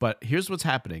name. But here's what's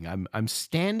happening. I'm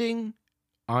standing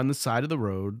on the side of the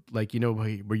road, like,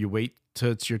 where you wait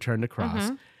till it's your turn to cross.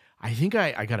 Mm-hmm. I think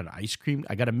I got an ice cream.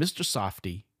 I got a Mr.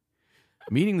 Softy.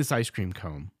 I'm eating this ice cream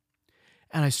cone,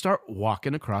 and I start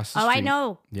walking across the street. Oh, I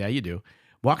know. Yeah, you do.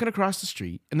 Walking across the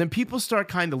street, and then people start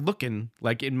kind of looking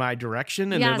like in my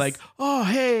direction, and they're like, "Oh,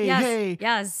 hey, hey,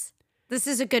 yes, this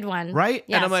is a good one, right?"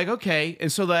 Yes. And I'm like, "Okay."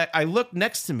 And so I look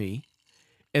next to me,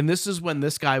 and this is when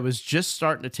this guy was just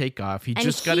starting to take off. He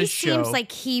just got his show. Seems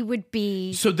like he would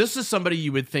be. So this is somebody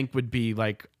you would think would be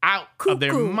like out of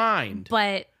their mind,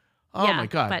 but. Oh my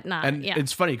God. But not. And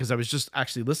it's funny because I was just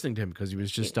actually listening to him because he was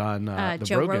just on the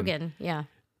Joe Rogan. Yeah.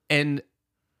 And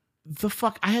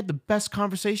I had the best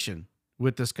conversation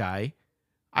with this guy.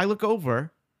 I look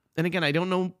over, and again, I don't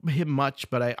know him much,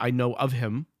 but I know of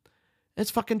him. It's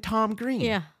fucking Tom Green.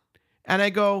 Yeah. And I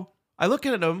look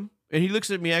at him, and he looks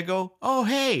at me. I go, "Oh,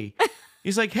 hey."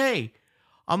 He's like, "Hey."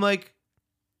 I'm like,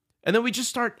 and then we just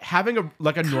start having a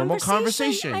normal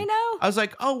conversation. I know. I was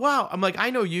like, "Oh wow." I'm like, "I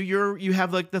know you. You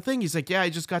have like the thing." He's like, "Yeah, I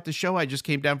just got the show. I just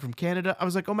came down from Canada." I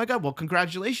was like, "Oh my God, well,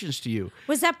 congratulations to you."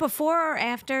 Was that before or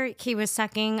after he was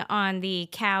sucking on the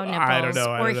cow nipples? I don't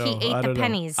know. Or he ate the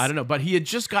pennies? I don't know. But he had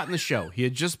just gotten the show. He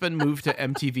had just been moved to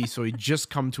MTV, so he'd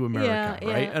just come to America,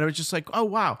 right? Yeah. And I was just like, "Oh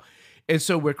wow." And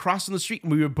so we're crossing the street,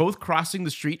 and we were both crossing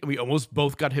the street, and we almost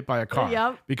both got hit by a car.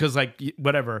 Yep. Because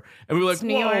whatever. And we were like,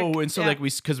 "Whoa." And so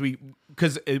because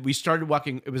we started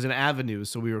walking, it was an avenue,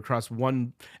 so we were across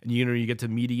one, and you get to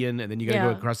median, and then you got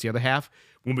to go across the other half.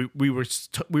 When we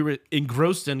were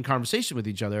engrossed in conversation with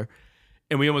each other,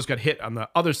 and we almost got hit on the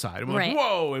other side. And we're like,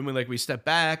 "Whoa." And we stepped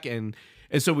back, and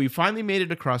so we finally made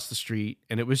it across the street,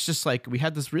 and it was just like we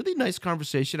had this really nice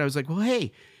conversation. I was like, "Well,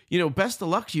 hey, best of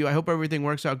luck to you. I hope everything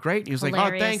works out great." And he was like,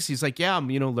 "Oh, thanks." He's like, "Yeah, I'm,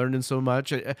 learning so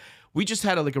much." We just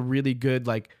had a really good,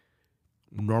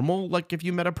 normal, if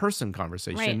you met a person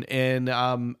conversation. Right. And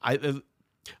I'm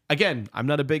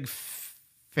not a big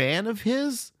fan of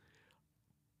his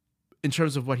in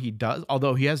terms of what he does,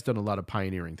 although he has done a lot of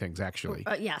pioneering things, actually.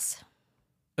 Yes.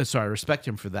 So I respect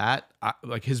him for that.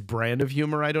 His brand of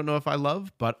humor, I don't know if I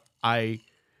love, but I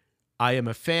am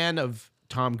a fan of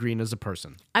Tom Green as a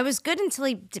person. I was good until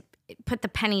he put the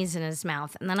pennies in his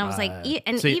mouth, and then I was like,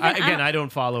 I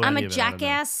don't follow. I'm a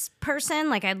Jackass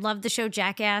person. I love the show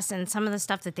Jackass, and some of the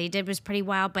stuff that they did was pretty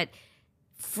wild. But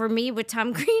for me, with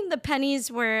Tom Green, the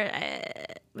pennies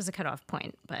was a cutoff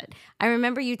point. But I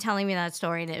remember you telling me that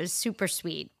story, and it was super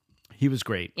sweet. He was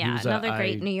great. Yeah, another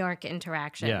great New York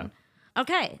interaction. Yeah.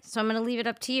 Okay, so I'm going to leave it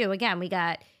up to you. Again, we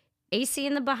got AC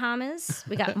in the Bahamas.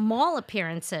 We got mall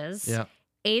appearances. Yeah.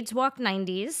 AIDS Walk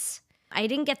 90s. I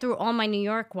didn't get through all my New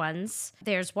York ones.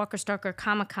 There's Walker Stalker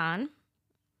Comic Con.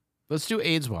 Let's do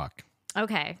AIDS Walk.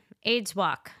 Okay. AIDS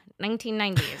Walk,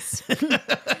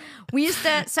 1990s. We used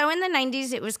to, so in the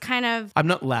 90s, it was kind of. I'm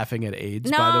not laughing at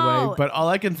AIDS, by the way, but all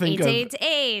I can think AIDS.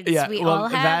 Yeah, we all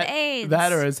have AIDS.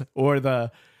 That or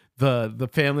the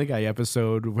Family Guy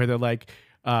episode where they're like,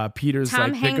 Peter's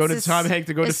Tom they go to Tom Hanks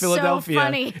to go to Philadelphia, so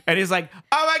funny. And he's like,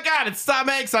 "Oh my God, it's Tom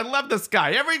Hanks! I love this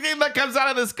guy. Everything that comes out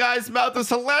of this guy's mouth is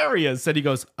hilarious." And he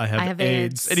goes, "I have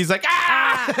AIDS," and he's like,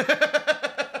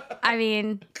 "Ah!" I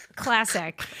mean,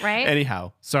 classic, right?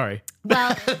 Anyhow, sorry.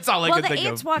 Well, that's all I can think of. The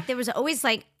AIDS Walk, there was always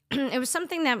it was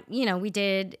something that we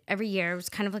did every year. It was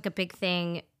kind of like a big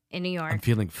thing in New York. I'm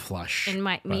feeling flush.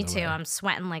 Me too. I'm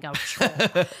sweating like a troll.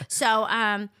 So,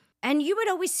 and you would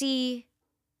always see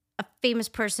a famous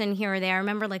person here or there. I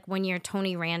remember one year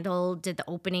Tony Randall did the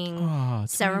opening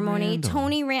ceremony.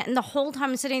 Tony Randall, the whole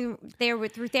time I'm sitting there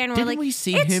with Ruth Ann, we're like, we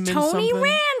see him in Tony something?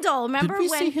 Randall. Remember Did we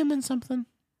see him in something?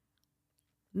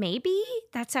 Maybe.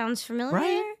 That sounds familiar.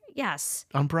 Right? Yes.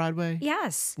 On Broadway?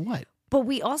 Yes. What? But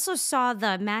we also saw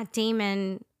the Matt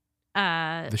Damon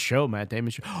the show, Matt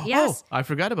Damon show. Yes. Oh, I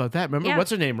forgot about that. Remember,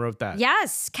 what's her name wrote that?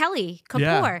 Yes, Kelly Kapoor.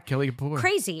 Yeah, Kelly Kapoor.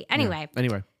 Crazy. Anyway. Yeah.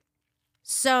 Anyway.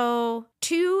 So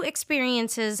 2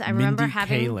 experiences I remember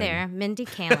having there. Mindy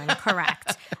Kaling,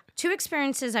 correct. 2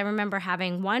 experiences I remember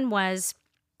having. One was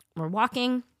we're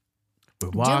walking.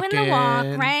 Doing the walk,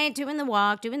 right? Doing the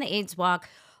walk, doing the AIDS walk.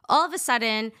 All of a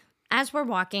sudden, as we're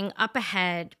walking up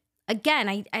ahead, again,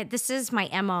 I this is my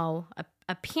MO.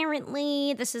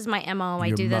 Apparently, this is my MO.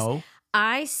 I do this.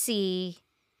 I see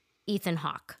Ethan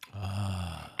Hawke.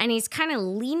 And he's kind of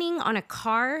leaning on a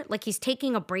car, like he's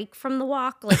taking a break from the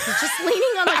walk. Like he's just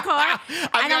leaning on the car.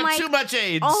 I got too much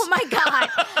AIDS. Oh my God.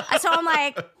 So I'm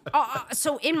like,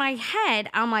 so in my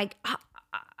head, I'm like,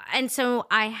 and so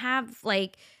I have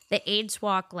like the AIDS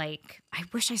walk. Like, I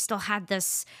wish I still had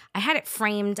this. I had it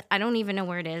framed. I don't even know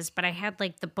where it is, but I had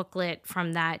like the booklet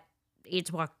from that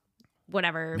AIDS walk,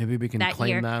 whatever. Maybe we can that claim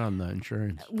year. that on the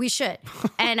insurance. We should.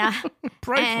 And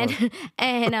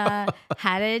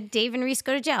had a Dave and Reese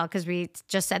go to jail because we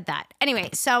just said that. Anyway,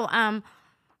 so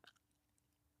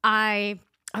I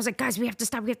was like, guys, we have to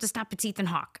stop. It's Ethan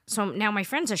Hawke. So now my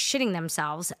friends are shitting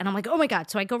themselves. And I'm like, oh my God.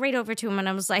 So I go right over to him and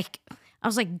I was like,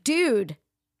 dude,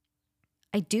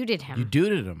 I duded him. You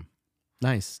duded him.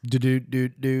 Nice. Dude.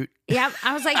 Yeah.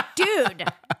 I was like, dude.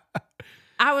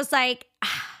 I was like,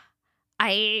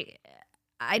 I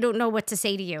don't know what to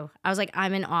say to you. I was like,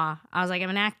 I'm in awe. I was like, I'm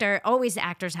an actor. Always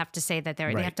actors have to say that they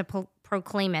have to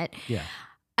proclaim it. Yeah.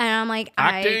 And I'm like,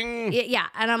 acting. Yeah.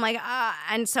 And I'm like,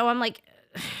 and so I'm like,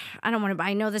 I don't want to.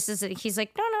 I know this is. He's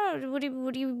like, no. What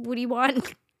do you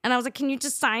want? And I was like, can you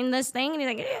just sign this thing? And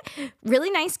he's like,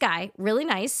 really nice guy, really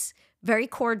nice, very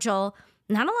cordial.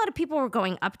 Not a lot of people were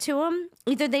going up to him.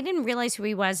 Either they didn't realize who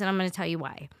he was, and I'm going to tell you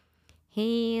why.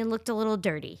 He looked a little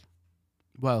dirty.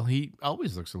 Well, he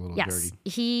always looks a little dirty.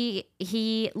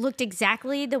 He looked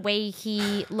exactly the way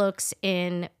he looks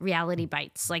in Reality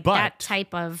Bites, like that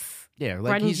type of like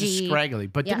grungy, he's just scraggly.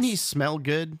 But didn't he smell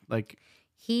good? Like.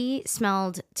 He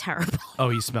smelled terrible. Oh,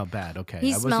 he smelled bad. Okay.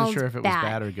 I wasn't sure if it was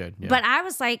bad or good. Yeah. But I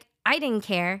was like, I didn't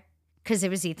care because it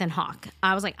was Ethan Hawke.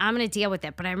 I was like, I'm going to deal with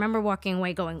it. But I remember walking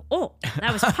away going, oh,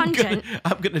 that was pungent.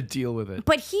 I'm going to deal with it.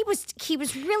 But he was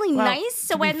really nice.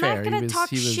 So I'm not going to talk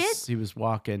shit. He was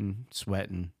walking,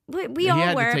 sweating. We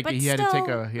all were. He had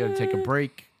to take a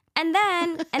break. And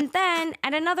then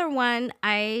at another one,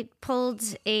 I pulled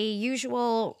a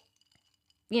usual,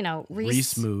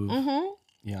 Reese move. Mm-hmm.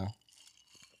 Yeah.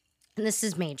 And this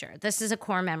is major. This is a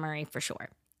core memory for sure.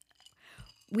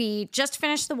 We just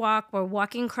finished the walk. We're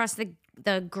walking across the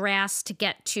grass to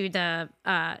get to the,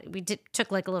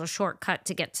 took like a little shortcut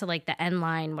to get to like the end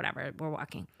line, whatever. We're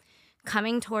walking.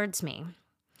 Coming towards me.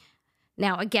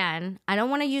 Now, again, I don't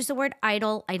want to use the word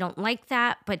idol. I don't like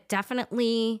that, but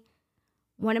definitely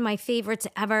one of my favorites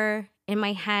ever. In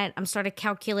my head, I'm starting to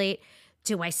calculate,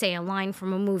 do I say a line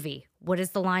from a movie? What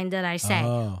is the line that I say?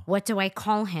 Oh. What do I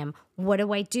call him? What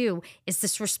do I do? Is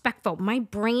this respectful? My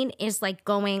brain is like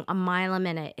going a mile a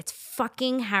minute. It's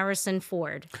fucking Harrison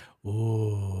Ford.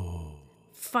 Ooh.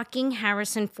 Fucking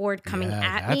Harrison Ford coming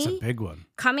at me. That's a big one.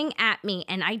 Coming at me,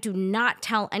 and I do not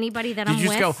tell anybody that I'm with.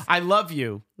 Did you just go, I love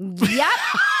you? Yep.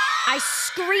 I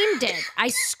screamed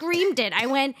it. I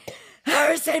went,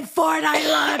 Harrison Ford,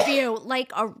 I love you.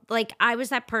 Like I was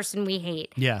that person we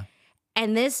hate. Yeah.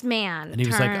 And this man and he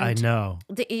was like, I know.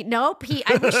 Nope.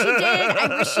 I wish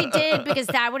he did because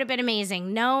that would have been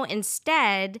amazing. No,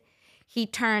 instead, he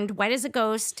turned white as a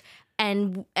ghost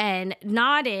and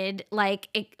nodded like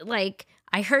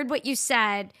I heard what you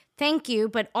said. Thank you,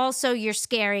 but also you're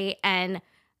scary. And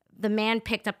the man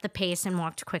picked up the pace and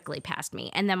walked quickly past me.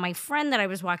 And then my friend that I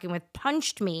was walking with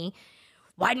punched me.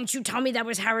 Why didn't you tell me that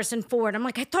was Harrison Ford? I'm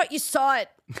like, I thought you saw it.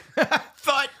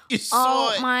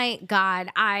 Oh my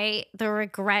God. The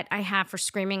regret I have for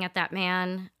screaming at that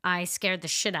man, I scared the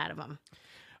shit out of him.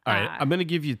 All right. I'm going to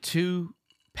give you two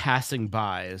passing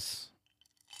bys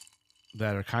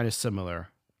that are kind of similar.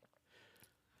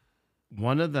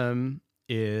 One of them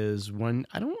is one,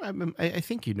 I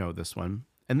think you know this one.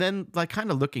 And then like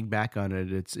kind of looking back on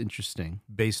it, it's interesting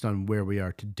based on where we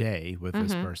are today with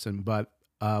this person. But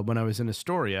when I was in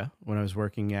Astoria, when I was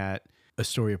working at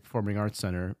Astoria Performing Arts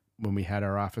Center, when we had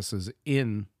our offices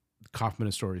in Kaufman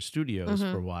Astoria Studios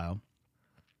for a while,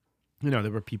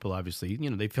 there were people obviously,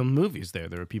 they filmed movies there.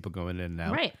 There were people going in and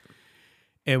out. Right.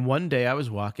 And one day I was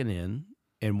walking in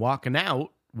and walking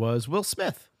out was Will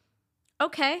Smith.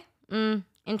 Okay.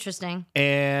 Interesting.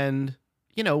 And,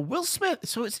 Will Smith.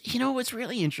 So it's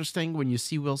really interesting when you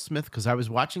see Will Smith, because I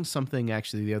was watching something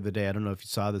actually the other day. I don't know if you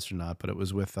saw this or not, but it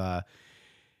was with,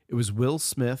 it was Will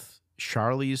Smith,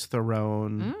 Charlize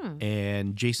Theron,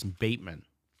 and Jason Bateman.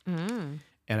 And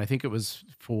I think it was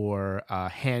for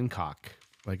Hancock.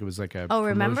 Like it was like a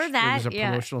remember that? It was a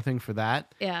promotional thing for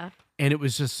that. Yeah. And it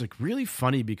was just like really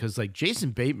funny because like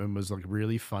Jason Bateman was like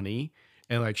really funny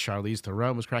and like Charlize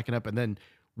Theron was cracking up. And then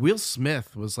Will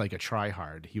Smith was like a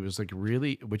tryhard. He was like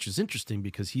really, which is interesting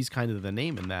because he's kind of the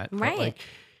name in that. Right. But like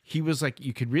he was like,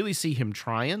 you could really see him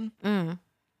trying.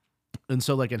 And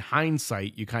so like in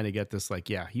hindsight, you kind of get this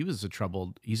like, yeah, he's a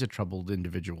troubled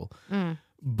individual.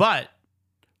 But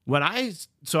when I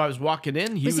was walking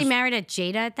in, was he married to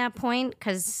Jada at that point?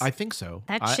 Because I think so.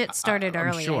 That shit started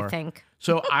early, sure. I think.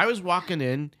 So I was walking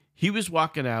in, he was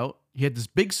walking out. He had this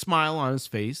big smile on his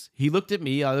face. He looked at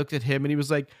me, I looked at him, and he was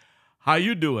like, how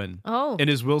you doing? Oh. And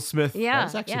his Will Smith. Yeah. That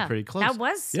was actually pretty close. That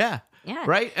was. Yeah. Yeah.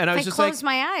 Right? And I was just like. closed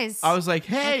my eyes. I was like,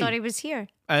 hey. I thought he was here.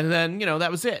 And then,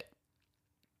 that was it.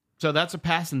 So that's a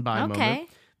passing by moment.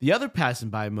 The other passing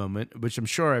by moment, which I'm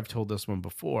sure I've told this one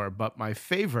before, but my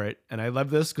favorite, and I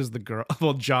love this because the girl,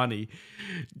 well, Johnny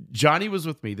was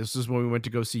with me. This is when we went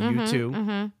to go see U2.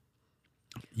 Mm-hmm.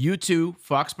 U2,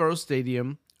 Foxborough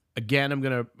Stadium. Again, I'm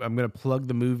gonna plug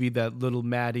the movie that little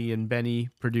Maddie and Benny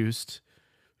produced,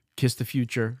 Kiss the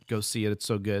Future. Go see it. It's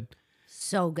so good.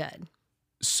 So good.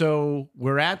 So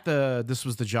we're at this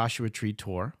was the Joshua Tree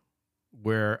tour.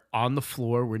 We're on the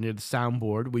floor. We're near the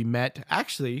soundboard. We met,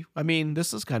 actually,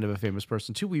 this is kind of a famous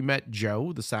person too. We met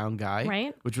Joe, the sound guy,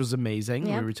 right? Which was amazing.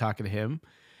 Yep. We were talking to him.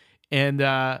 And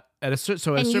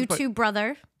U2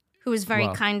 brother, who was very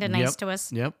kind and nice to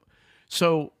us. Yep.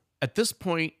 So at this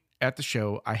point at the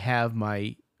show, I have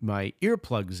my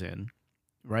earplugs in,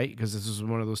 right? Because this is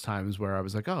one of those times where I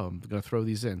was like, oh, I'm going to throw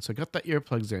these in. So I got the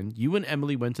earplugs in. You and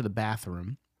Emily went to the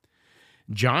bathroom.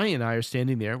 Johnny and I are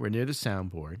standing there. We're near the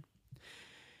soundboard.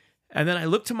 And then I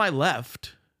look to my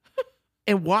left,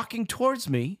 and walking towards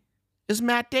me is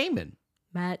Matt Damon.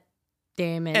 Matt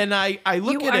Damon. And I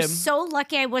look at him. You are so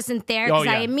lucky I wasn't there, because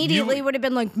I immediately would have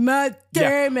been like, Matt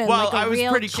Damon. Yeah. Well, like I was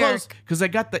pretty close because I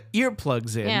got the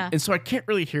earplugs in, and so I can't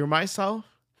really hear myself.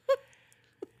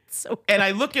 So and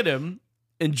I look at him,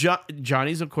 and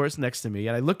Johnny's, of course, next to me.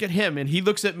 And I look at him, and he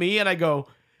looks at me, and I go,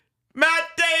 Matt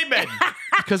Damon!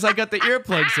 Because I got the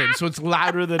earplugs in, so it's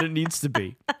louder than it needs to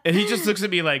be. And he just looks at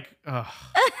me like, ugh.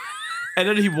 And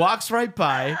then he walks right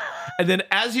by. And then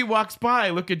as he walks by, I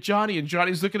look at Johnny, and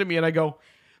Johnny's looking at me, and I go,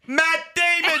 Matt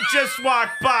Damon just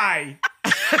walked by.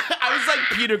 I was like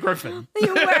Peter Griffin.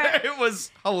 You were. It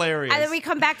was hilarious. And then we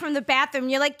come back from the bathroom,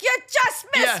 and you're like, you just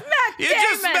missed Matt Damon. You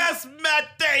just missed Matt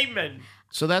Damon.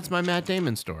 So that's my Matt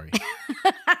Damon story.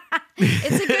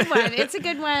 It's a good one. It's a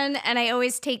good one. And I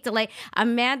always take delight.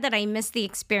 I'm mad that I missed the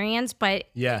experience, but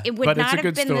it would not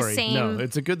have been the same. No,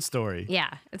 it's a good story.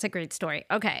 Yeah, it's a great story.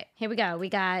 Okay, here we go. We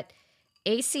got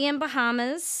AC in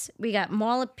Bahamas. We got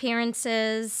mall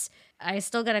appearances. I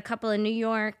still got a couple in New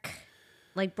York,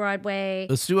 like Broadway.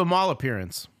 Let's do a mall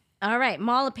appearance. All right,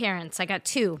 mall appearance. I got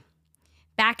 2.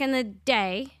 Back in the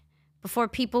day, before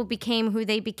people became who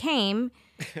they became,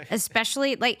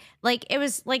 especially like it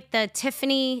was like the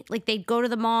Tiffany, like they'd go to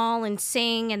the mall and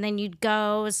sing, and then you'd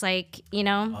go. It's like,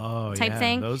 type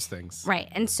thing. Those things. Right.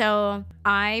 And so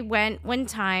I went one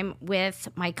time with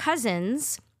my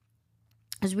cousins,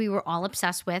 as we were all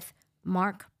obsessed with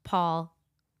Mark Paul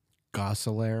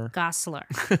Gosselaar.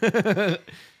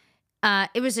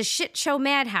 It was a shit show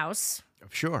madhouse.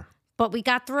 Sure. But we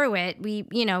got through it. We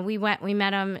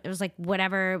met him. It was like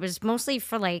whatever. It was mostly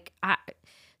for like,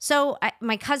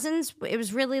 my cousins, it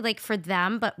was really like for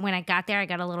them. But when I got there, I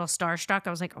got a little starstruck.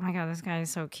 I was like, oh my God, this guy is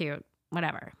so cute.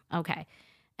 Whatever. Okay.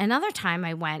 Another time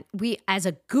I went, as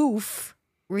a goof,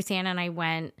 Ruth Ann and I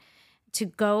went to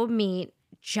go meet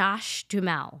Josh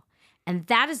Duhamel. And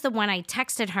that is the one I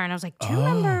texted her, and I was like, do you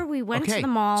remember we went to the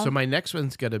mall? So my next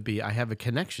one's going to be, I have a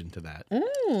connection to that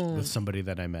with somebody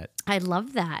that I met. I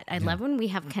love that. I love when we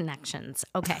have connections.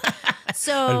 Okay.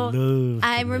 So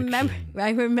I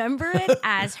remember it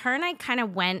as her and I kind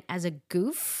of went as a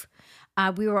goof.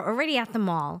 We were already at the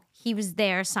mall. He was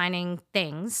there signing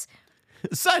things.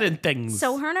 Signing things.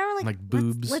 So her and I were like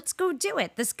boobs. Let's go do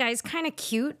it. This guy's kind of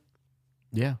cute.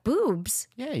 Yeah. Boobs.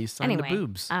 Yeah, he's signing the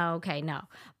boobs. Oh, okay, no.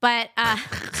 But,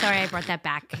 sorry, I brought that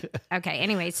back. Okay,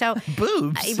 anyway, so.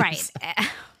 Boobs. Right.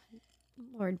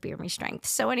 Lord, bear me strength.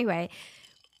 So anyway,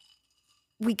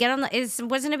 we get on it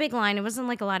wasn't a big line. It wasn't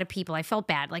like a lot of people. I felt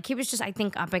bad. Like he was just, I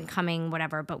think, up and coming,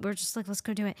 whatever. But we were just like, let's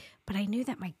go do it. But I knew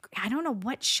that I don't know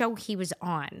what show he was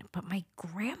on, but my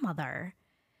grandmother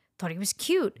thought he was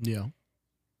cute. Yeah.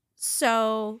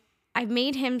 So I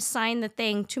made him sign the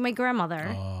thing to my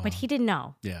grandmother, but he didn't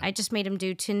know. Yeah. I just made him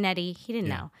do to Nettie. He didn't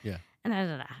know. Yeah.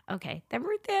 And okay. Then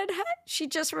Ruth Ann, she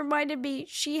just reminded me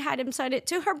she had him sign it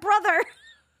to her brother.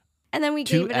 And then we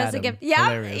gave it as a gift.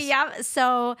 Yeah. Yeah.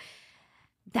 So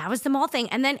that was the mall thing.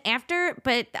 And then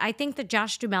but I think the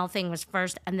Josh Duhamel thing was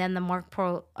first, and then the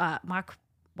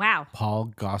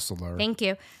Paul Gosselaar. Thank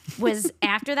you. Was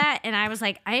after that, and I was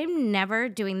like, I am never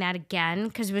doing that again,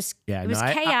 because it was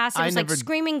chaos. It was like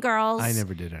screaming girls. I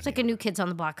never did it. It's like a New Kids on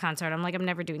the Block concert. I'm like, I'm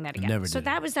never doing that again.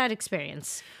 That was that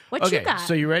experience. What you got?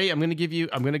 So you ready? I'm going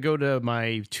to go to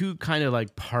my 2 kind of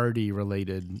like party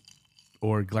related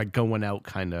or like going out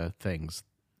kind of things.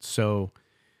 So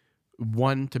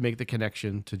one, to make the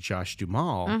connection to Josh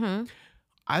Duhamel. Mm-hmm.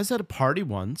 I was at a party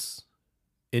once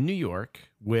in New York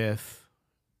with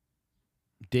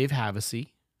Dave Havasey.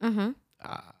 Mm-hmm.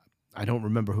 I don't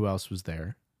remember who else was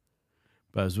there.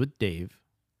 but I was with Dave,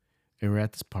 and we were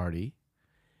at this party.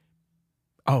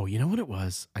 Oh, you know what it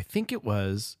was? I think it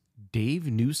was Dave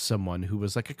knew someone who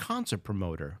was like a concert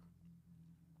promoter.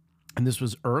 And this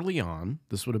was early on.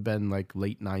 This would have been like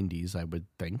late 90s, I would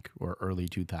think, or early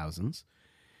 2000s.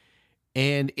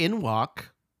 And in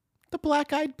walk the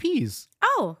Black Eyed Peas.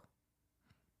 Oh,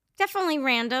 definitely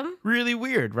random. Really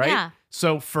weird, right? Yeah.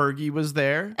 So Fergie was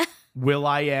there.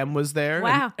 will.i.am was there.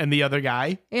 Wow. And the other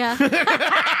guy. Yeah.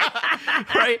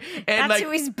 Right? And that's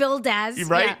who he's billed as.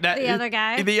 Right? Yeah, the other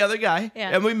guy. The other guy.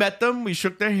 Yeah. And we met them. We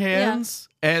shook their hands.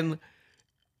 Yeah.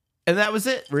 And that was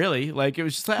it, really. Like, it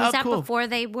was just like, was that cool. before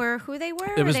they were who they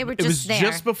were? Or they were just there? It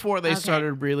was just before they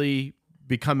started really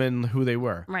becoming who they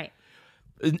were. Right.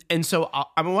 And so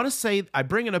I want to say, I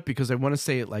bring it up because I want to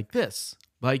say it like this.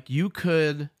 Like, you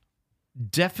could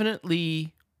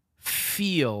definitely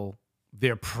feel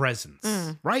their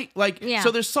presence, right? Like,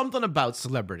 so there's something about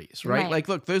celebrities, right? Like,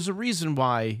 look, there's a reason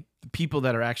why the people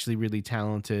that are actually really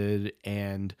talented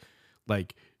and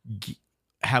like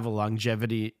have a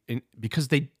longevity because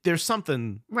there's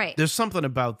something, right? There's something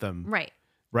about them,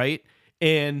 right?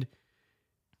 And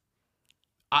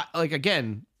I, like,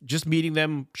 again, just meeting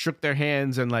them, shook their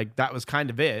hands, and like that was kind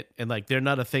of it. And like they're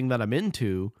not a thing that I'm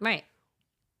into, right?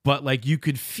 But like you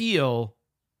could feel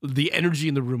the energy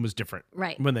in the room was different,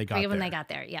 right? When they got there. When they got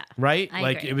there, yeah, right. I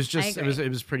like agree. It was just it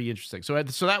was pretty interesting. So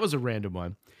that was a random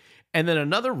one, and then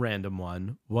another random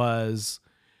one was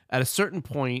at a certain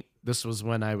point. This was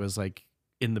when I was like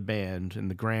in the band in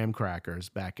the Graham Crackers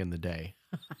back in the day.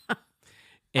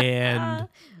 And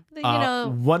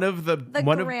one of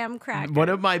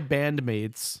my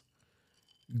bandmates'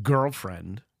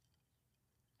 girlfriend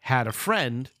had a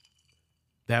friend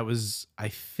that was, I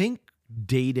think,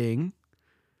 dating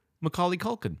Macaulay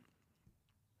Culkin.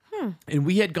 And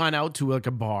we had gone out to like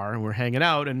a bar and we're hanging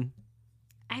out and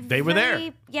they were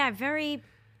there. Yeah, very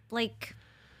like.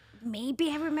 Maybe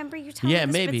I remember you telling me.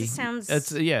 this, Maybe. But this sounds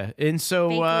and so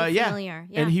familiar.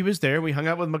 Yeah. And he was there. We hung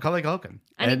out with Macaulay Culkin,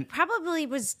 and he probably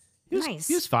was nice.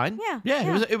 He was fine.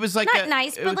 Yeah. It was like not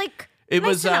nice, but like it nice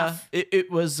was enough. It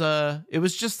was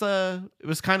just it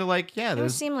was kind of like He didn't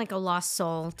seem like a lost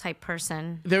soul type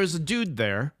person. There was a dude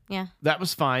there. Yeah, that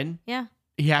was fine. Yeah.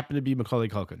 He happened to be Macaulay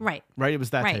Culkin. Right. It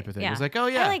was that type of thing. Yeah. It was like, oh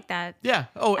yeah, I like that. Yeah.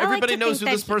 Oh, everybody knows who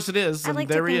this person is, and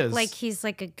there he is. Like he's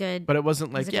like a good. But it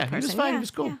wasn't like, he was fine. Yeah, he was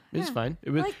cool. He was fine.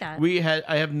 It was. I like that.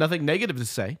 I have nothing negative to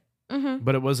say,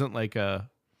 but it wasn't like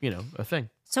a thing.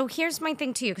 So here's my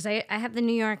thing to you, because I have the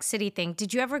New York City thing.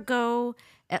 Did you ever go,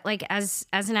 like, as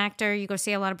an actor, you go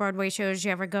see a lot of Broadway shows?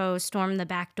 You ever go storm the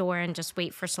back door and just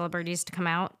wait for celebrities to come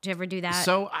out? Did you ever do that?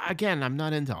 So, again, I'm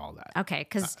not into all that. Okay,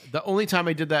 because... the only time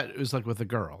I did that was, like, with the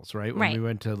girls, right? When we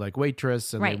went to, like,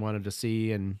 Waitress and they wanted to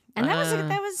see, and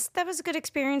that was a good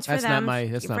experience for them.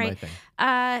 That's not my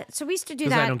thing. So we used to do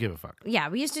that. Because I don't give a fuck. Yeah,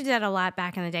 we used to do that a lot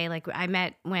back in the day. Like, I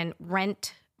met when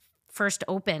Rent first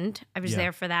opened. I was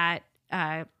there for that.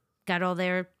 Got all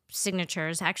their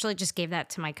signatures. I actually just gave that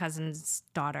to my cousin's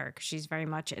daughter because she's very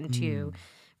much into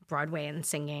Broadway and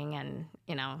singing, and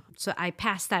so I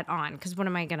passed that on because what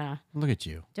am I gonna look at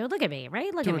you? Don't look at me,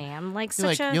 right? Look at me. I'm like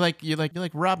you're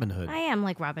like Robin Hood. I am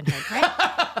like Robin Hood,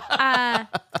 right?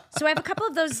 So I have a couple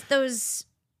of those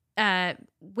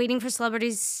waiting for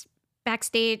celebrities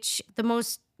backstage. The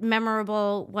most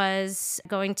memorable was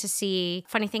going to see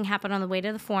Funny Thing Happen on the way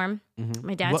to the Forum.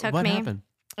 My dad took me. What happened?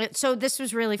 So this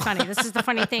was really funny. This is the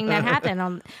funny thing that happened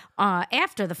on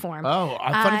after the Forum. Oh,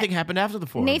 a funny thing happened after the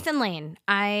Forum. Nathan Lane.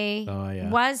 I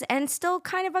was and still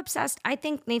kind of obsessed. I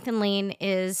think Nathan Lane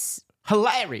is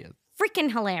hilarious.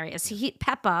 Freaking hilarious. He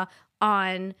Peppa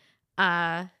on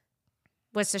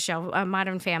what's the show?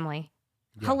 Modern Family.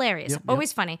 Yeah. Hilarious.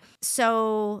 Always funny.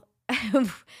 So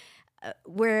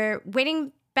we're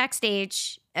waiting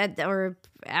backstage or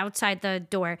outside the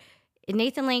door.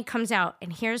 Nathan Lane comes out,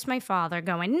 and here's my father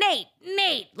going,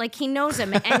 Nate, like he knows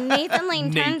him. And Nathan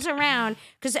Lane turns around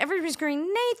because everybody's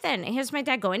screaming, Nathan. And here's my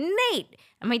dad going, Nate.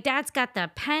 And my dad's got the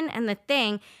pen and the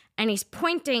thing, and he's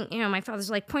pointing. My father's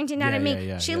like pointing down at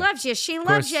me. She loves you. She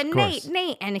loves you,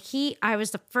 Nate. And I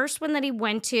was the first one that he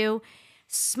went to,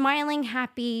 smiling,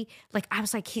 happy. Like I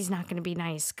was like, he's not going to be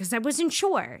nice because I wasn't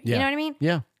sure. You know what I mean?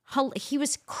 Yeah. He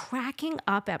was cracking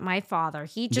up at my father.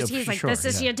 He's like, this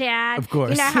is your dad. Of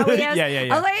course. You know how he is?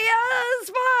 Yeah. I was like, it's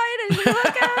fine. And he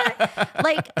looked at it.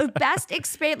 Like, best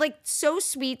experience, like, so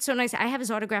sweet, so nice. I have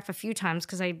his autograph a few times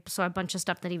because I saw a bunch of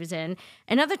stuff that he was in.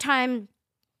 Another time,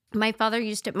 my father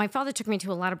took me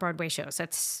to a lot of Broadway shows.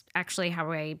 That's actually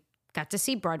how I got to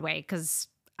see Broadway because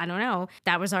I don't know.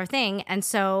 That was our thing. And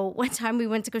so one time we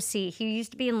went to go see, he used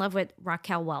to be in love with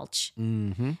Raquel Welch.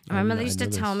 Mm-hmm. My mother used to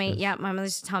tell me, my mother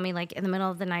used to tell me, like, in the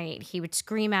middle of the night, he would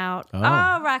scream out,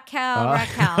 oh Raquel,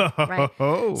 Raquel.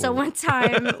 Right. So one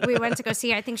time we went to go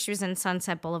see, I think she was in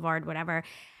Sunset Boulevard, whatever.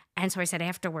 And so I said,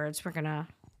 afterwards, we're going to,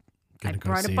 I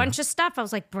brought a bunch of stuff. I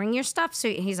was like, bring your stuff. So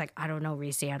he's like, I don't know,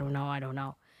 Reese. I don't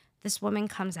know. This woman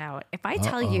comes out. If I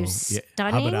tell you,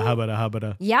 stunning.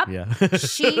 Habada. Yep. Yeah.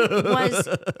 She was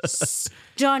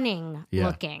stunning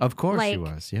looking. Of course she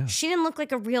was. Yeah. She didn't look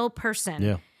like a real person.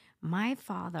 Yeah. My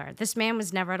father, this man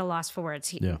was never at a loss for words.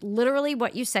 He literally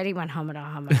what you said, he went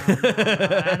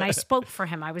hamada. And I spoke for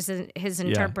him. I was his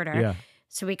interpreter. Yeah.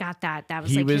 So we got that. That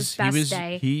was his best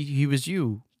day. He was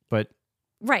you, but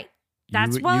right.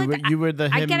 That's you were the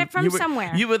him. I get it from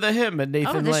somewhere. You were the him at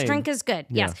Nathan Lane. Oh, this drink is good.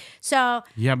 Yeah. Yes. So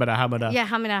hamada. Yeah,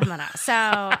 hamada.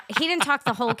 So he didn't talk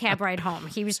the whole cab ride home.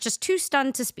 He was just too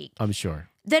stunned to speak. I'm sure.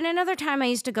 Then another time I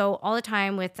used to go all the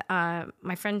time with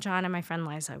my friend John and my friend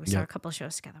Liza. We saw a couple of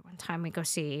shows together. One time we go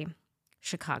see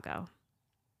Chicago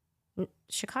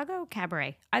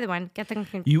Cabaret. Either one. Get them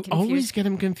confused. You always get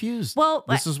them confused. Well,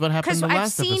 this is what happened in the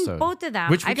last episode. I've seen both of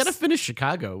them. Which we got to finish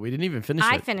Chicago. We didn't even finish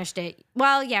it. I finished it.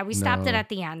 Well, yeah, we stopped it at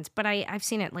the end, but I've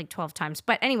seen it like 12 times.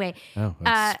 But anyway,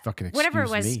 fucking whatever it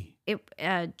was, me.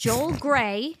 Joel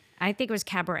Grey, I think it was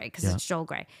Cabaret because it's Joel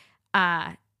Grey.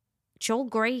 Joel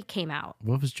Grey came out.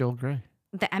 What was Joel Grey?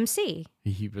 The MC.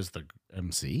 He was the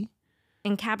MC?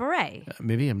 In Cabaret.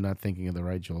 Maybe I'm not thinking of the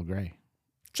right Joel Grey.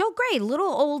 Joel Grey, little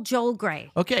old Joel Grey.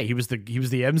 Okay, he was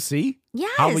the MC?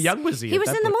 Yes. How young was he? He was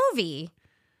in the movie.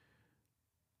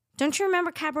 Don't you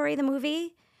remember Cabaret, the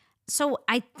movie? So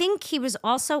I think he was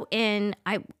also in,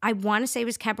 I want to say it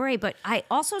was Cabaret, but I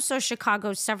also saw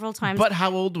Chicago several times. But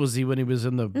how old was he when he was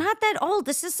in the... Not that old.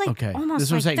 This is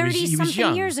almost like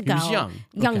 30-something years ago. He was young.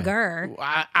 Younger.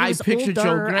 Okay. I pictured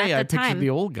Joel Grey. I pictured the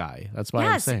old guy. That's why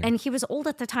I'm saying. Yes, and he was old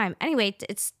at the time. Anyway,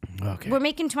 we're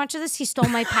making too much of this. He stole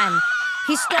my pen.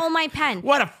 He stole my pen.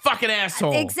 What a fucking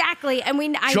asshole. Exactly. And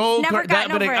I've never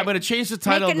gotten over it. I'm going to change the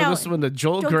title of this one to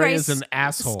Joel Grey is an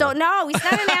asshole. No, he's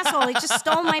not an asshole. He just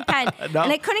stole my pen. No?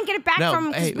 And I couldn't get it back from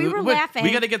him because we were laughing. We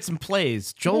got to get some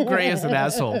plays. Joel Grey is an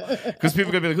asshole. Because people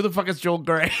are going to be like, who the fuck is Joel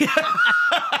Grey?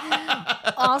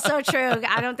 Also true.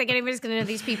 I don't think anybody's going to know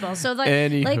these people. So like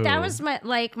that was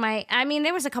my I mean,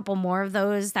 there was a couple more of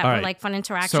those that were like fun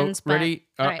interactions. So, ready?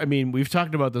 I mean, we've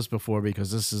talked about this before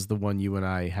because this is the one you and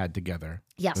I had together.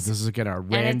 Yes. But this is again our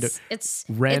random. It's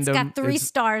got 3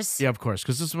 stars. Yeah, of course,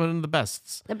 because this is one of the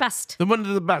best. The best. The one of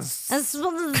the best. This is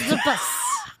one of the best.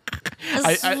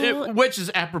 Which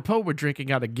is apropos. We're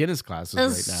drinking out of Guinness glasses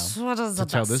right now to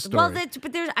tell this story. Well, but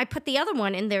I put the other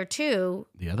one in there too.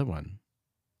 The other one.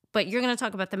 But you're going to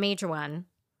talk about the major one.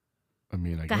 I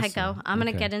mean, go ahead, go. I'm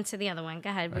going to get into the other one. Go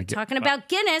ahead. We're talking about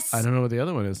Guinness. I don't know what the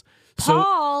other one is.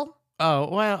 Paul.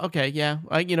 Oh, well, okay, yeah.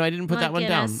 I didn't put that one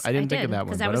down. I didn't think of that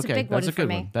one. That was a big one that's a good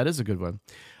one. That is a good one.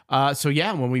 So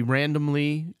yeah, when we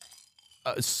randomly,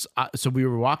 so we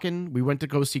were walking, we went to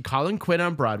go see Colin Quinn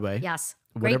on Broadway. Yes.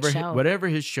 Great show. Whatever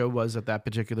his show was at that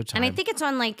particular time. And I think it's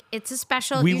on it's a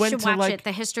special. You should watch it.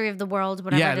 The History of the World,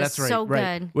 whatever. Yeah, that's right. So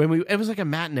right. good. It was like a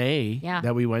matinee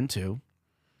that we went to.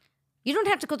 You don't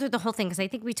have to go through the whole thing because I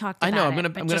think we talked about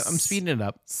it. I'm speeding it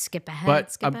up. Skip ahead.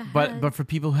 But for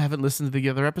people who haven't listened to the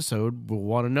other episode, will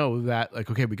want to know that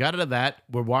we got out of that.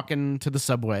 We're walking to the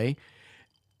subway.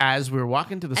 As we're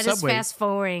walking to the subway, fast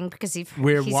forwarding because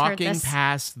we're walking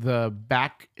past the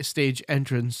backstage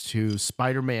entrance to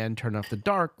Spider-Man: Turn Off the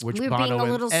Dark, which we're Bono being a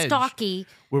little and Edge, stalky.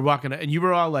 We're walking, and you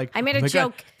were all like, "I made a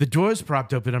joke. God, the door's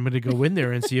propped open. I'm going to go in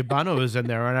there and see if Bono is in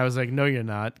there." And I was like, "No, you're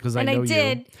not," because I know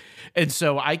you. And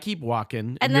so I keep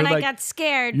walking, and then I got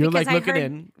scared because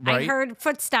I heard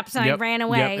footsteps and I ran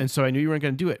away. Yep. And so I knew you weren't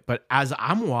going to do it. But as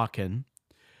I'm walking,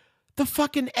 the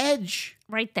fucking Edge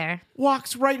right there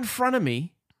walks right in front of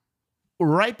me.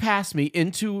 Right past me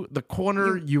into the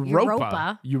corner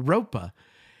Europa.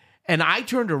 And I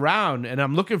turned around and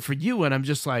I'm looking for you and I'm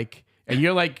just like, and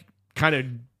you're like kind of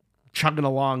chugging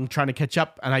along trying to catch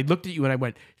up. And I looked at you and I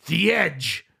went, the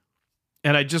Edge.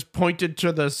 And I just pointed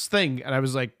to this thing and I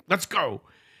was like, let's go.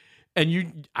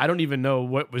 And I don't even know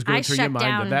what was going through your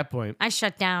mind at that point. I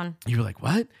shut down. You were like,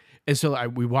 what? And so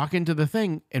we walk into the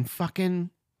thing and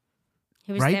fucking...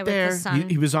 He was right there. With his son.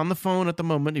 He was on the phone at the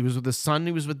moment. He was with his son.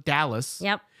 He was with Dallas.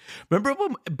 Yep. Remember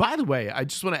when, by the way, I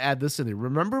just want to add this in there.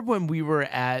 Remember when we were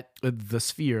at the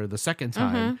Sphere the second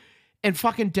time and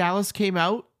fucking Dallas came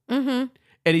out and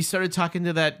he started talking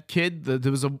to that kid?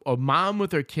 There was a mom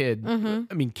with her kid.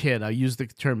 I mean, kid, I use the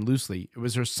term loosely. It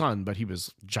was her son, but he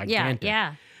was gigantic.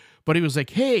 Yeah. But he was like,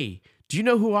 hey, do you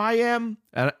know who I am?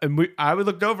 And I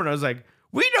looked over and I was like,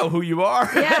 we know who you are.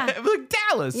 Yeah. It was like,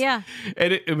 Dallas. Yeah.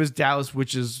 And it was Dallas,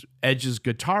 which is Edge's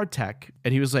guitar tech.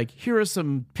 And he was like, here are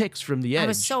some pics from the Edge. I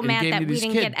was so mad that we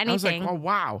didn't get anything. I was like, oh,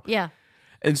 wow. Yeah.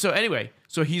 And so anyway,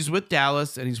 so he's with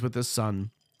Dallas and he's with his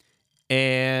son.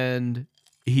 And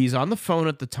he's on the phone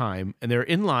at the time. And they're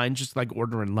in line just like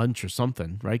ordering lunch or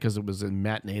something, right? Because it was a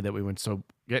matinee that we went, so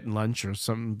getting lunch or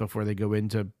something before they go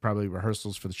into probably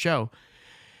rehearsals for the show.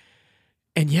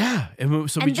 And yeah,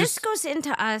 this goes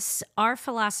into our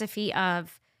philosophy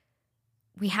of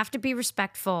we have to be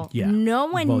respectful. Yeah. No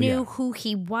one knew who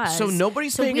he was. So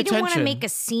nobody's paying attention. So we didn't want to make a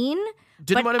scene.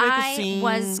 I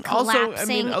was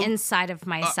collapsing inside of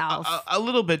myself. A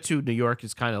little bit too. New York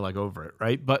is kind of like over it,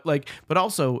 right? But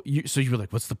also, you were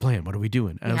like, "What's the plan? What are we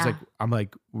doing?" And I'm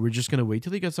like, we're just gonna wait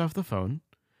till he gets off the phone,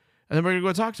 and then we're gonna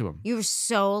go talk to him. You were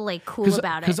so like cool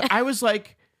about it. Because I was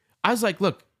like,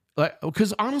 look,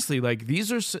 because honestly, like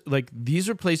these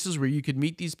are places where you could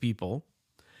meet these people.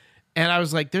 And I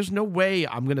was like, there's no way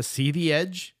I'm going to see the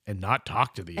Edge and not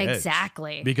talk to the Edge.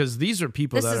 Exactly. Because these are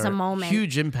people that are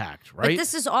huge impact, right? But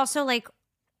this is also like,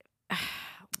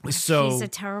 he's a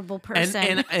terrible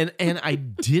person. And I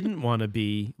didn't want to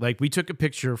be, like, we took a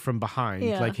picture from behind,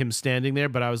 like him standing there,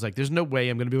 but I was like, there's no way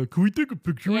I'm going to be like, can we take a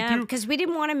picture with you? Because we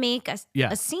didn't want to make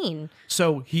a scene.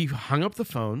 So he hung up the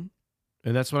phone,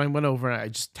 and that's when I went over and I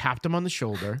just tapped him on the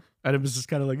shoulder. And it was just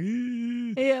kind of like,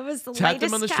 it was the tapped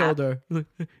him on the shoulder, and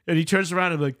he turns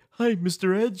around and I'm like, "Hi,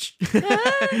 Mr. Edge."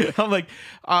 I'm like,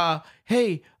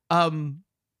 "Hey,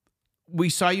 we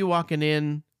saw you walking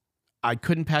in. I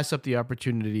couldn't pass up the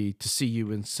opportunity to see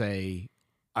you and say,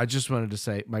 I just wanted to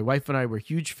say, my wife and I were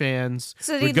huge fans.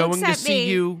 So we're going to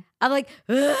see you." I'm like,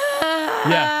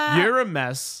 yeah, you're a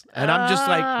mess, and I'm just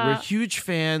like, we're huge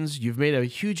fans. You've made a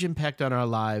huge impact on our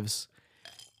lives.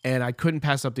 And I couldn't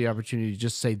pass up the opportunity to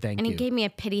just say thank you. And he gave me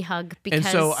a pity hug because and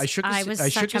so I shook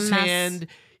his hand.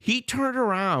 He turned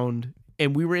around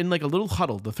and we were in like a little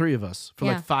huddle, the three of us, for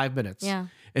like 5 minutes. Yeah.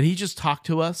 And he just talked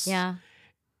to us. Yeah.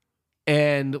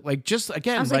 And like, just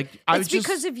again, it's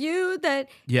because of you that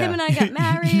him and I got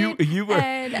married. you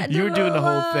were doing the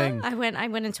whole thing. I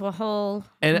went into a whole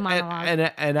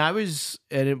monologue. And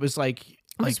it was like,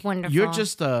 it was wonderful. You're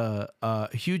just a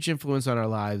huge influence on our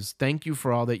lives. Thank you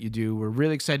for all that you do. We're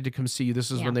really excited to come see you.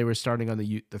 This is when they were starting on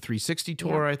the 360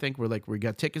 tour, I think. We're like, we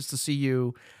got tickets to see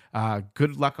you.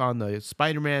 Good luck on the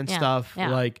Spider-Man stuff. Yeah.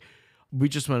 Like, we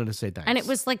just wanted to say thanks. And it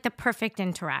was like the perfect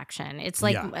interaction. It's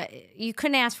like you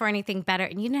couldn't ask for anything better,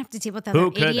 and you didn't have to deal with the other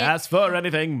idiot. Who could ask for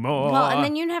anything more? Well, and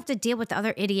then you didn't have to deal with the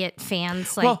other idiot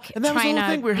fans. Like, and that was the whole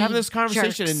thing. We were having this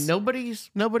conversation, jerks. and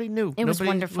nobody knew. It was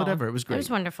wonderful. Whatever. It was great. It was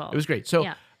wonderful. It was great. So,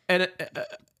 and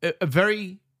a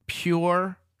very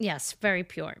pure. Yes, very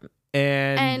pure.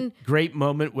 And great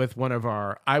moment with one of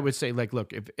our, I would say, like,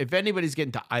 look, if anybody's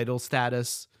getting to idol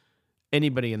status,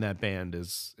 anybody in that band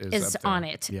is on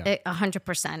it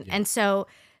 100%. And so,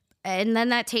 and then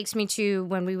that takes me to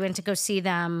when we went to go see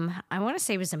them. I want to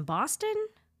say it was in Boston,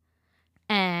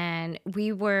 and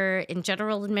we were in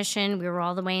general admission. We were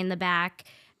all the way in the back,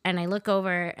 and I look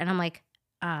over and I'm like,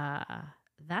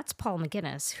 that's Paul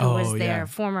McGuinness, who was their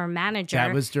former manager.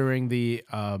 That was during the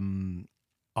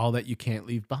All That You Can't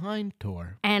Leave Behind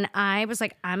tour. And I was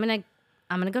like, I'm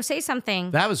gonna go say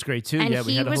something. That was great too. And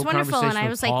we he had a was whole wonderful. And I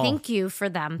was Paul. like, thank you for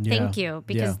them. Thank you.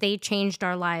 Because they changed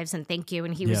our lives, and thank you.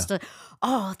 And he was still,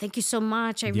 thank you so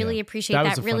much. I really appreciate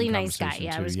that. Really nice guy.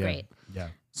 Yeah, it was great. Yeah.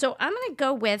 So I'm gonna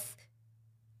go with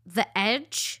The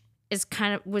Edge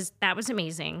that was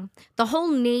amazing. The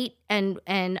whole Nate and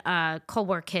Cold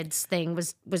War Kids thing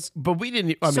was But we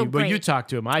didn't. I mean, when you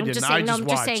talked to him, I didn't. I just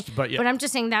watched. But I'm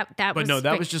just saying that was. But no, that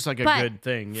great. was just like a good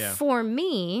thing. Yeah. For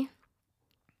me,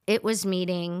 it was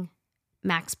meeting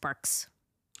Max Brooks.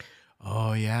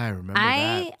 Oh yeah, I remember that.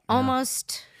 I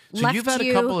almost. So you've had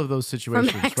a couple of those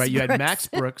situations, right? You had Brooks. Max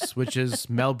Brooks, which is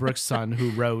Mel Brooks' son,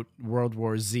 who wrote World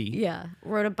War Z. Yeah,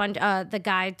 wrote a bunch. The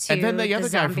guy to and then the other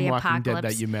guy from Walking Apocalypse. Dead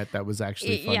that you met that was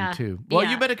actually fun too. Well,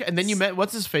 you met, and then you met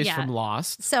what's his face from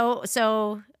Lost.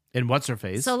 So. And what's her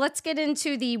face? So let's get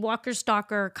into the Walker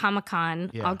Stalker Comic Con.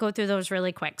 Yeah. I'll go through those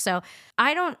really quick. So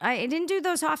I didn't do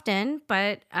those often,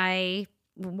 but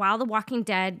while The Walking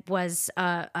Dead was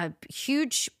a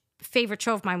huge favorite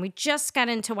show of mine, we just got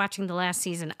into watching the last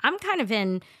season. I'm kind of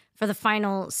in for the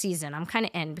final season. I'm kind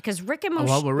of in because Rick and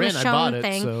Michonne I bought it,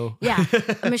 thing. So. Yeah,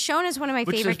 Michonne is one of my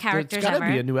favorite characters ever. It's got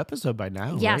to be a new episode by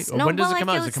now, yes. right? No, when does it come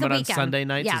out? Does it come out on Sunday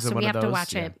nights? Yeah, is it so one we have of those? to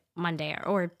watch it Monday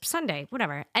or Sunday,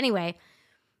 whatever. Anyway,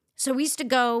 So we used to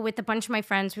go with a bunch of my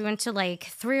friends. We went to like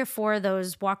 3 or 4 of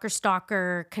those Walker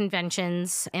Stalker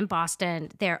conventions in Boston.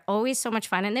 They're always so much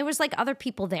fun. And there was like other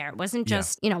people there. It wasn't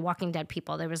just, Walking Dead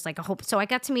people. There was like a whole... So I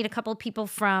got to meet a couple of people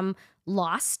from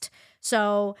Lost.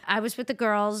 So I was with the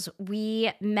girls.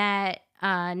 We met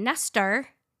Nestor,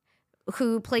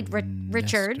 who played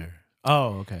Richard.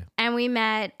 Oh, okay. And we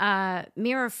met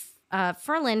Mira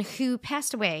Furlan, who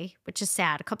passed away, which is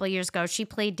sad, a couple of years ago. She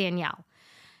played Danielle.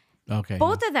 Okay.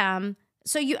 Both of them.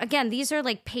 So these are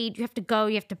like paid. You have to go.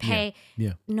 You have to pay.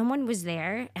 Yeah. No one was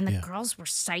there, and the girls were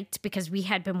psyched because we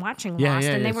had been watching Lost,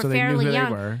 and they were fairly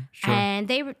young. Sure. And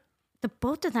they were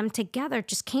both of them together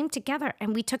just came together,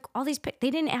 and we took all these. They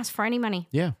didn't ask for any money.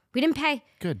 Yeah. We didn't pay.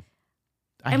 Good.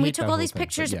 And we took all these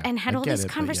pictures and had all these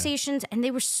conversations, and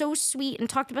they were so sweet and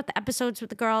talked about the episodes with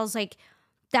the girls. Like,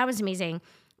 that was amazing.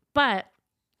 But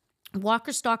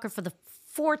Walker Stalker, for the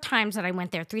 4 times that I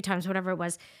went there, 3 times, whatever it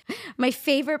was, my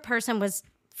favorite person was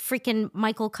freaking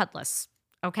Michael Cudlitz.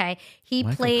 Okay, he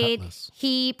played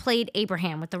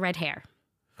Abraham with the red hair.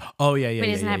 Oh yeah. But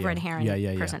he doesn't have red hair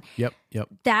in person. Yep.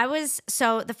 That was,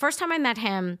 so the first time I met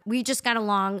him, we just got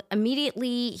along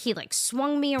immediately. He like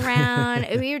swung me around.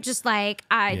 We were just like,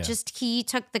 he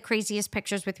took the craziest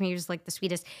pictures with me. He was like the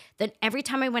sweetest. Then every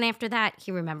time I went after that,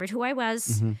 he remembered who I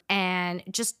was and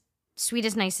just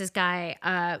sweetest, nicest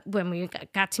guy. When we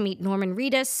got to meet Norman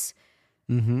Reedus.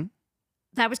 Mm-hmm.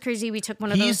 That was crazy. We took one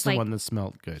of those. He's the one that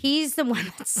smelled good. He's the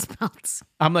one that smells.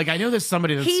 I'm like, I know there's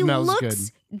somebody that smells good.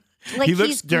 Like he looks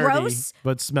he's dirty, gross,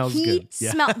 but smells good.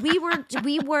 Yeah. We were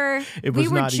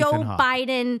Joe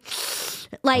Biden.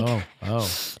 Like,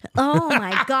 oh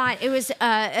my God. It was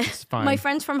my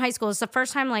friends from high school. It's the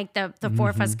first time like the 4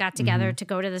 of us got together to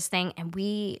go to this thing, and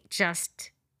we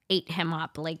just ate him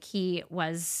up. Like, he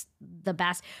was the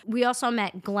best. We also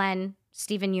met Glenn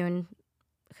Stephen Yeun,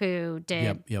 who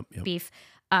did Beef.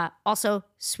 Also,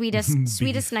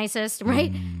 sweetest, nicest,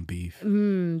 right? Beef.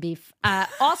 Beef.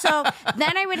 Also,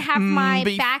 then I would have my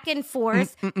beef. Back and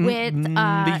forth with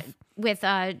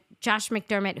Josh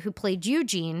McDermott, who played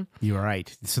Eugene. You're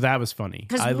right. So that was funny.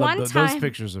 Because those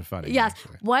pictures are funny. Yes.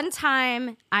 Actually. One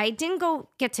time, I didn't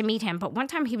get to meet him, but one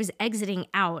time he was exiting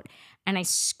out, and I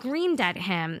screamed at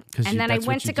him, and then I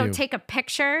went to go take a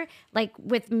picture, like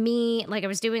with me, like I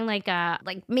was doing like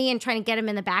me and trying to get him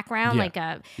in the background,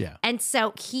 and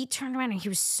so he turned around and he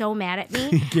was so mad at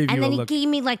me, and then he gave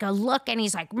me like a look, and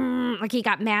he's like he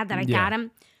got mad that I got him.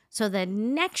 So the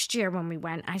next year when we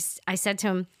went, I said to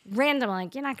him randomly,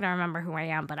 like, you're not gonna remember who I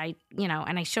am, but and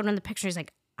I showed him the picture. He's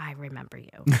like, I remember you,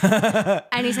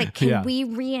 and he's like, can we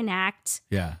reenact?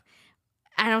 Yeah.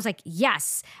 And I was like,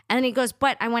 yes. And then he goes,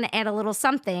 but I want to add a little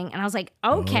something. And I was like,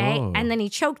 okay. Oh. And then he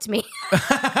choked me.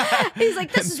 He's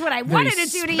like, this is what I wanted to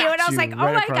do to you. And I was like,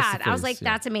 oh my God. I was like,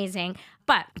 that's amazing.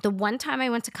 But the one time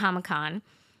I went to Comic-Con,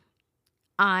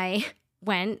 I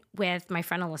went with my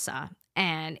friend Alyssa,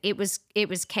 and it was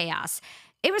chaos.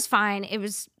 It was fine. It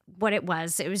was what it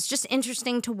was. It was just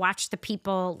interesting to watch the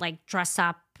people like dress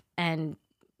up and,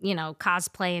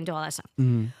 cosplay and do all that stuff.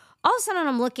 Mm-hmm. All of a sudden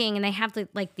I'm looking, and they have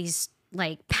these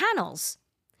panels.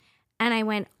 And I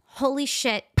went, holy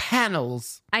shit.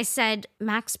 Panels. I said,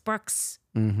 Max Brooks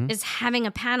is having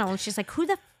a panel. And she's like, who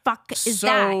the fuck is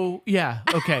that? So, yeah.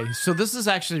 Okay. So this is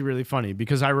actually really funny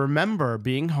because I remember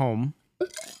being home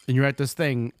and you're at this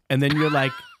thing and then you're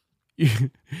like, Max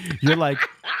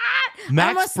I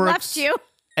almost Brooks. Left you.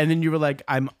 And then you were like,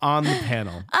 I'm on the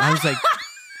panel.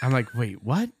 I'm like, wait,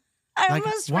 what? I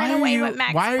almost ran away with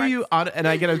Max Why Brooks. are you on? And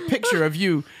I get a picture of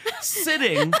you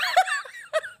sitting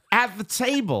at the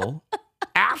table.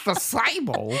 At the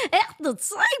table.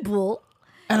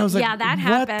 And I was like, yeah, that what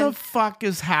happened. the fuck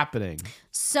is happening?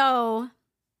 So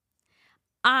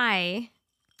at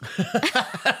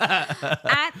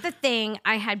the thing,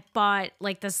 I had bought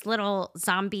like this little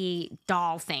zombie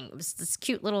doll thing. It was this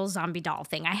cute little zombie doll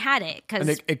thing. I had it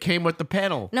because it came with the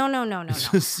panel. No.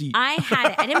 I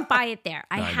had it. I didn't buy it there.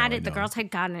 I had it. The girls had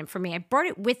gotten it for me. I brought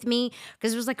it with me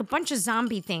because it was like a bunch of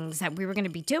zombie things that we were going to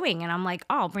be doing. And I'm like,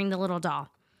 oh, I'll bring the little doll.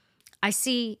 I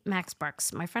see Max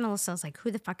Brooks. My friend Alyssa was like,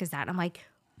 who the fuck is that? I'm like,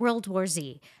 World War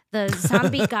Z, the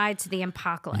zombie guide to the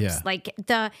apocalypse. Yeah. Like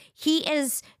he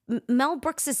is Mel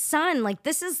Brooks' son. Like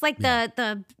this is like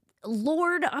the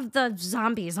Lord of the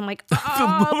Zombies. I'm like,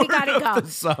 oh, we gotta go.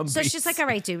 So she's like, all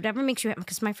right, dude, whatever makes you happy.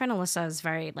 Because my friend Alyssa is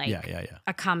very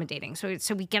accommodating. So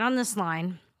we get on this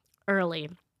line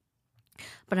early,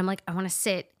 but I'm like, I want to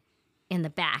sit in the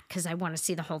back because I want to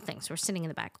see the whole thing. So we're sitting in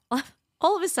the back.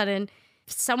 All of a sudden,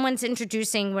 someone's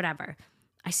introducing whatever.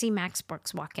 I see Max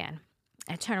Brooks walk in.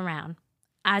 I turn around,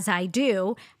 as I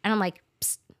do, and I'm like,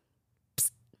 psst, psst,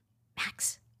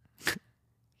 Max. He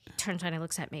turns around and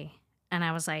looks at me. And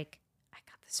I was like, I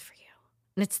got this for you.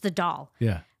 And it's the doll.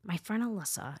 Yeah. My friend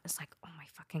Alyssa is like, oh my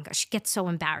fucking God. She gets so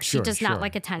embarrassed. She does not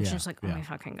like attention. Yeah, She's like, oh my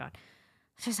fucking God.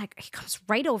 She's like, he comes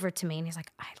right over to me and he's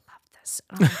like, I love this.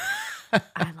 And I'm like,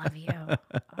 I love you.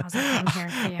 I was like, I'm here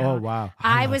for you. Oh, wow.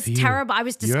 I was terrible. I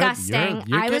was disgusting.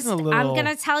 I'm going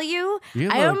to tell you,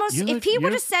 if he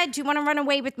would have said, do you want to run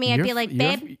away with me? I'd be like,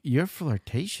 babe. You're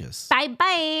flirtatious.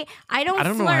 Bye-bye. I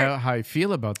don't know how I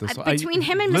feel about this. Between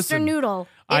him and Mr. Noodle,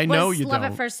 I know you love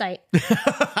don't. at first sight.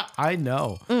 I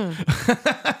know.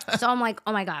 So I'm like,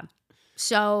 oh my God.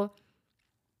 So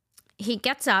he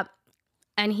gets up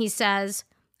and he says,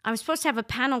 I was supposed to have a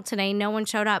panel today. No one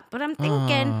showed up. But I'm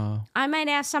thinking I might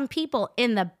ask some people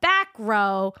in the back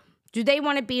row, do they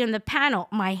want to be in the panel?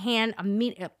 My hand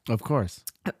immediately. Of course.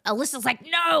 Alyssa's like,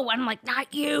 no. I'm like,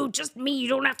 not you. Just me. You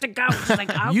don't have to go. She's like,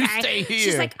 okay. You stay here.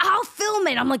 She's like, I'll film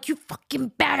it. I'm like, you fucking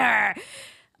better.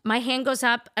 My hand goes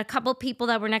up. A couple people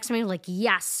that were next to me were like,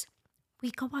 yes. We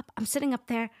go up. I'm sitting up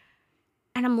there.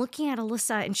 And I'm looking at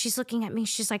Alyssa. And she's looking at me.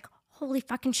 She's like, holy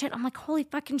fucking shit. I'm like, holy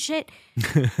fucking shit.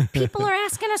 People are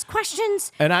asking us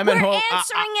questions. And I'm We're at home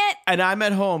answering it. And I'm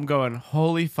at home going,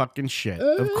 holy fucking shit.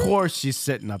 Of course she's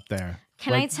sitting up there.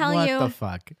 Can I tell you? What the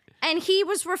fuck? And he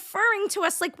was referring to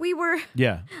us like we were,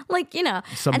 like, you know.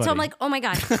 Somebody. And so I'm like, oh my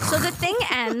God. So the thing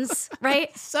ends,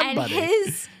 right? Somebody.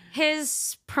 And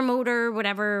his promoter,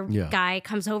 whatever guy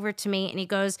comes over to me and he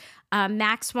goes,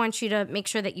 Max wants you to make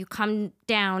sure that you come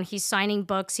down. He's signing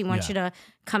books. He wants you to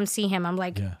come see him. I'm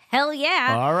like, hell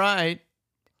yeah. All right.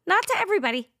 Not to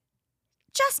everybody.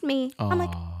 Just me. I'm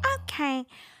like, okay.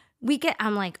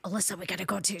 I'm like, Alyssa, we got to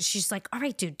go to. She's like, all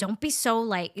right, dude, don't be so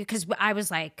like, because I was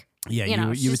like, you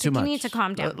were too much. You need to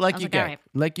calm down. Like you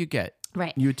get.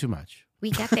 Right. You were too much. We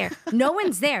get there. No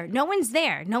one's there. No one's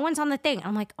there. No one's on the thing.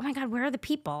 I'm like, oh my God, where are the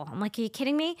people? I'm like, are you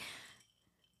kidding me?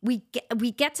 We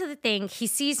get to the thing. He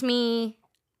sees me.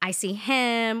 I see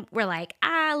him. We're like,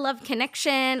 love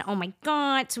connection. Oh my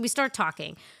God. So we start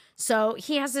talking. So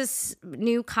he has this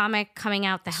new comic coming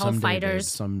out, The Hellfighters.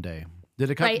 Someday. Did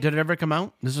it come, Did it ever come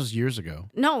out? This was years ago.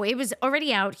 No, it was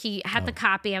already out. He had the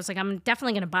copy. I was like, I'm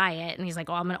definitely going to buy it. And he's like,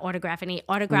 oh, I'm going to autograph it. And he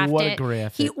autographed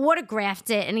it. He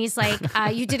autographed it. And he's like,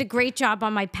 you did a great job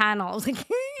on my panel. I was like,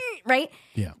 right?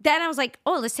 Yeah. Then I was like,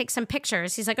 oh, let's take some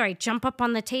pictures. He's like, all right, jump up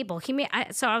on the table.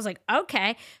 So I was like,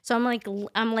 okay. So I'm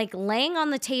like laying on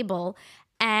the table.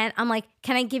 And I'm like,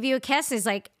 can I give you a kiss? And he's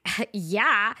like,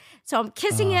 yeah. So I'm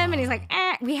kissing him. And he's like,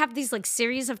 We have these like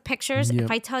series of pictures. If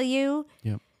I tell you.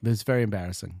 Yep. It's very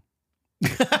embarrassing.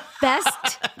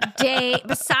 Best day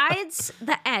besides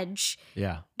the Edge.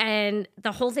 Yeah. And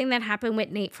the whole thing that happened with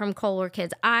Nate from Kohler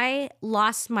Kids. I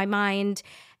lost my mind.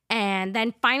 And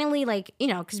then finally, like, you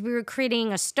know, because we were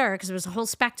creating a stir, because it was a whole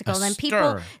spectacle.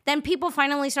 Then people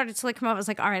finally started to like come up. I was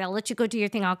like, all right, I'll let you go do your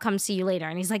thing. I'll come see you later.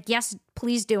 And he's like, yes,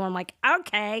 please do. I'm like,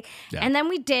 okay. Yeah. And then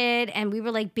we did, and we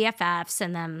were like BFFs.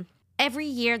 And then every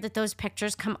year that those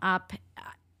pictures come up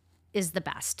is the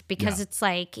best, because it's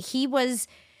like he was,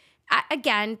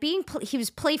 again, he was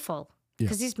playful.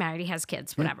 Because he's married, he has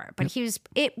kids, whatever. But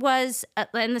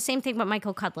and the same thing with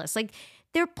Michael Cudlitz. Like,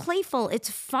 they're playful. It's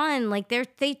fun. Like,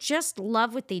 they just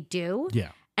love what they do. Yeah.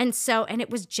 And so, and it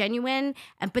was genuine.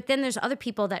 But then there's other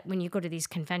people that when you go to these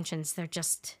conventions, they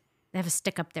have a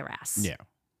stick up their ass. Yeah.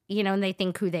 You know, and they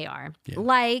think who they are. Yeah.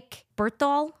 Like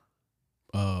Berthal.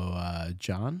 Oh,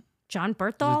 John? John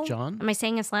Berthal? John? Am I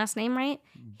saying his last name right?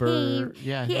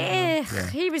 Yeah.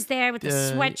 He was there with the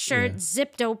sweatshirt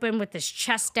zipped open with his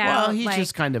chest out. Well, he's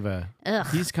just kind of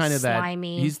he's kind of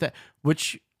slimy. He's that,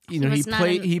 which, you know,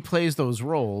 he plays those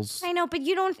roles. I know, but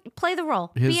you don't play the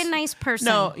role. Be a nice person.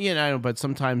 No, you know, but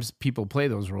sometimes people play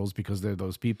those roles because they're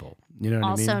those people. You know what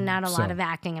I mean? Also, not a lot of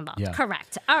acting involved. Yeah.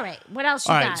 Correct. All right. What else you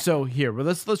got? All right. So here,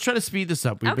 let's try to speed this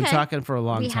up. We've been talking for a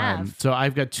long time. So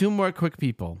I've got 2 more quick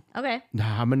people. Okay.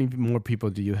 How many more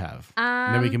people do you have?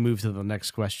 Then we can move to the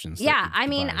next questions. Yeah. I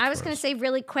mean, I was going to say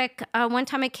really quick. One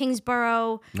time at Kingsborough.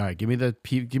 All right. Give me the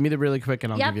really quick,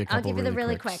 and I'll give you a couple. I'll give you the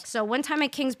really quick. So one time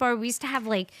at Kingsborough, we used to have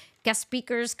like guest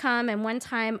speakers come, and one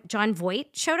time John Voight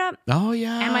showed up. Oh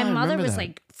yeah. And my mother was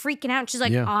like freaking out. She's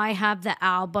like, I have the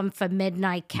album for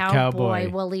Midnight Cowboy.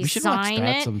 Will he sign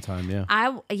it sometime?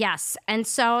 Yeah. Yes. And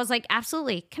so I was like,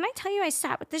 absolutely. Can I tell you, I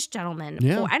sat with this gentleman.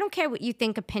 Yeah. I don't care what you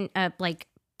think of like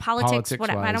politics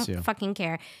whatever. I don't fucking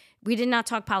care. We did not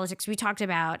talk politics. We talked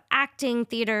about acting,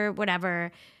 theater,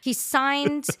 whatever. He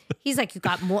signed. He's like, you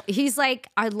got more. He's like,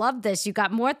 I love this. You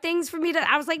got more things for me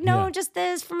to. I was like, no, just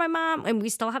this for my mom. And we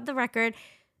still have the record.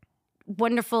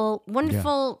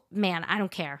 Wonderful man. I don't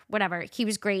care. Whatever. He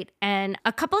was great. And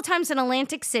a couple of times in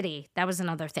Atlantic City, that was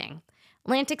another thing.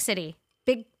 Atlantic City,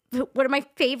 big one of my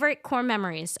favorite core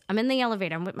memories. I'm in the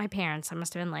elevator. I'm with my parents. I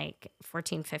must have been like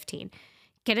 14, 15.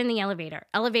 Get in the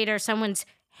elevator. Someone's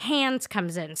hands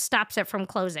comes in, stops it from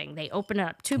closing. They open it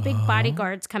up. 2 big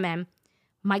bodyguards come in.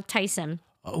 Mike Tyson.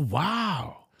 Oh,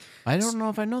 wow. I don't know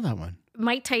if I know that one.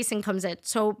 Mike Tyson comes in.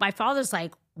 So my father's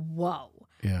like, whoa.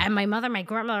 Yeah. And my mother, my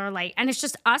grandmother are like, and it's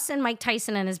just us and Mike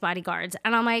Tyson and his bodyguards.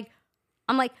 And I'm like,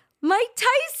 Mike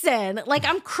Tyson. Like,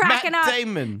 I'm cracking Matt up.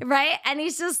 Damon. Right? And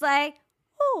he's just like,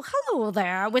 oh, hello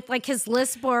there, with like his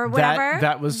lisp or whatever.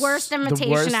 That was worst imitation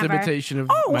the worst ever. imitation of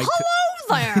Mike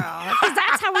hello there. Because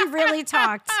that's how we really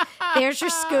talked. There's your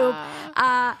scoop.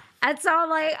 And so I'm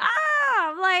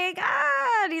like,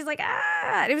 and he's like,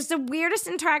 And it was the weirdest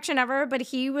interaction ever, but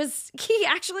he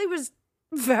actually was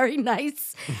very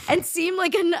nice and seemed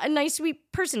like a nice,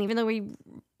 sweet person, even though we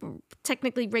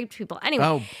technically raped people.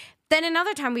 Anyway, then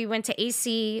another time we went to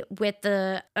AC with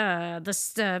the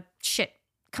shit.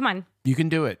 Come on. You can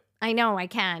do it. I know I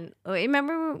can.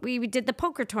 Remember we did the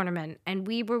poker tournament and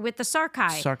we were with the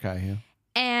Sarkai. Sarkai, yeah.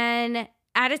 And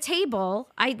at a table,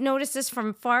 I noticed this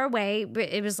from far away.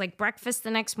 It was like breakfast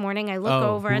the next morning. I look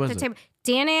over at the table.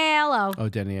 Danny Aiello. Oh,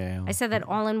 Danny Aiello. I said that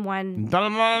all in one.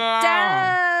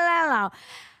 I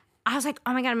was like,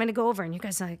 oh my God, I'm going to go over. And you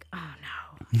guys are like, oh no.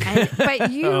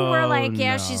 But you were like,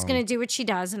 yeah, she's going to do what she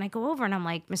does. And I go over and I'm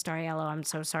like, Mr. Aiello, I'm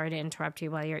so sorry to interrupt you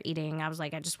while you're eating. I was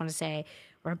like, I just want to say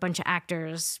we're a bunch of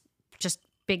actors, just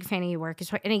big fan of your work.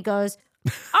 And he goes,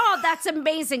 oh, that's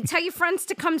amazing. Tell your friends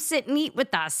to come sit and eat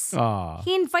with us. Aww.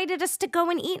 He invited us to go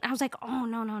and eat. I was like, oh,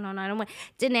 no. I don't want.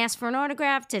 Didn't ask for an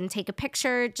autograph, didn't take a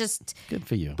picture, just. Good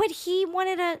for you. But he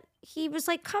was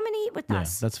like, come and eat with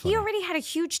us. That's funny. He already had a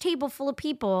huge table full of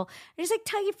people. And he's like,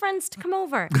 tell your friends to come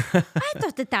over. I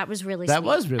thought that was really sweet. That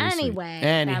was really anyway, sweet.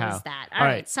 Anyhow. That was that. All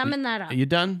right, summon that up. Are you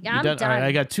done? Yeah, I'm done. All right,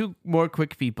 I got 2 more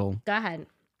quick people. Go ahead.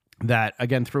 That,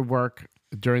 again, through work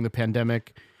during the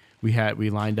pandemic, we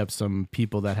lined up some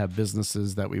people that have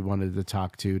businesses that we wanted to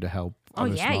talk to help. Oh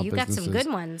yeah, you got some good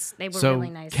ones. They were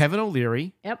really nice. Kevin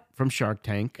O'Leary, yep, from Shark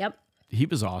Tank. Yep, he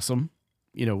was awesome.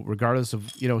 Regardless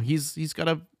of he's got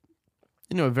a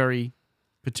very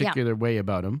particular way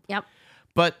about him. Yep,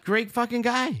 but great fucking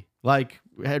guy. Like,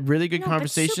 had really good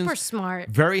conversations. Super smart.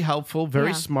 Very helpful.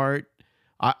 Very smart.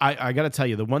 I got to tell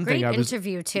you, the one thing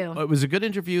interview too. It was a good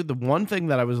interview. The one thing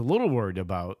that I was a little worried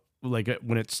about, like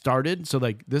when it started, so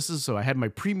I had my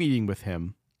pre-meeting with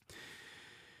him,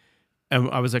 and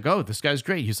I was like, oh, this guy's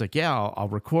great. He's like, yeah, I'll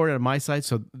record on my side.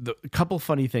 So a couple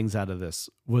funny things out of this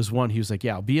was, one, he was like,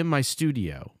 yeah, I'll be in my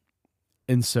studio.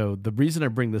 And so the reason I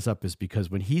bring this up is because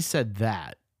when he said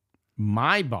that,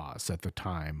 my boss at the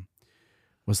time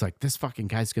was like, this fucking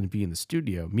guy's going to be in the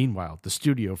studio. Meanwhile, the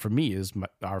studio for me is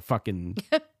our fucking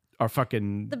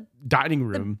dining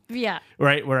room. Yeah.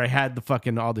 Right. Where I had the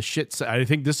fucking, all the shit. I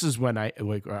think this is when all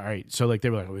right. So they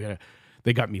were like,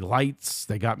 they got me lights.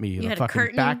 They got me the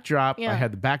fucking backdrop. Yeah. I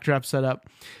had the backdrop set up.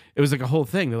 It was like a whole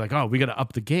thing. They're like, oh, we got to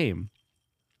up the game.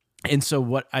 And so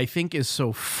what I think is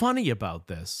so funny about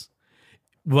this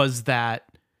was that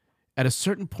at a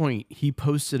certain point, he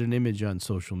posted an image on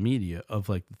social media of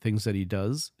like the things that he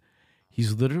does.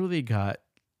 He's literally got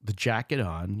the jacket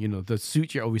on, the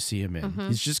suit you always see him in. Mm-hmm.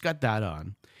 He's just got that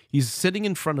on. He's sitting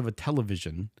in front of a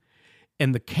television,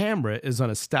 and the camera is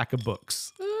on a stack of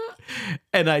books.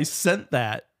 And I sent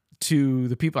that to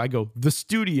the people. I go, the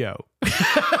studio.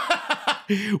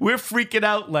 We're freaking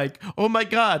out like, oh my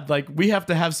God, like we have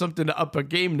to have something to up a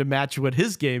game to match what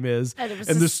his game is. And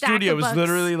the studio was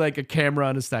literally like a camera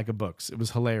on a stack of books. It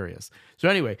was hilarious. So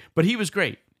anyway, but he was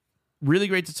great. Really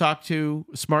great to talk to.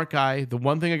 Smart guy. The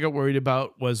one thing I got worried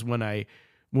about was when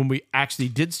we actually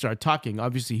did start talking,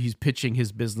 obviously he's pitching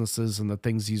his businesses and the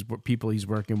things people he's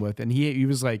working with. And he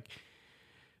was like,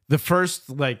 the first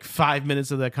like 5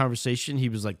 minutes of that conversation, he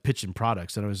was like pitching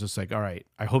products. And I was just like, all right,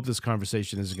 I hope this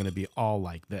conversation isn't going to be all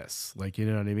like this. Like, you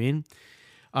know what I mean?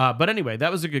 But anyway,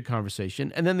 that was a good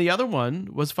conversation. And then the other one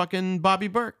was fucking Bobby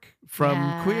Burke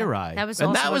from Queer Eye.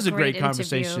 That was a great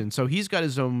conversation. So he's got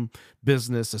his own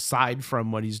business aside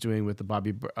from what he's doing with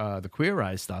the Queer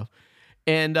Eye stuff.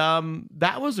 And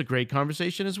that was a great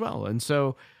conversation as well. And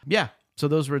so, yeah. So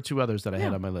those were 2 others that I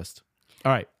had on my list.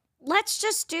 All right. Let's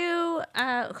just do,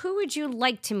 who would you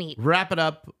like to meet? Wrap it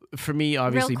up for me,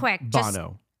 obviously. Real quick.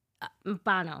 Bono.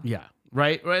 Bono. Yeah.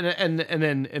 Right. And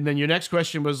then your next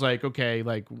question was like, okay,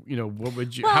 like, what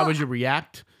would you, how would you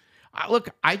react? Look,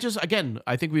 I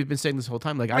think we've been saying this whole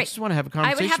time. Like, I just want to have a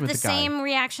conversation with the guy. I would have the same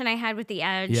reaction I had with the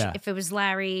Edge if it was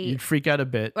Larry. You'd freak out a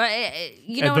bit.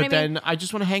 You know what I mean? But then I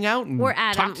just want to hang out and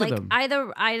talk to them.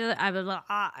 Either I would,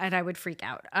 and I would freak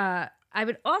out. I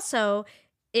would also,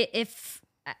 if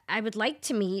I would like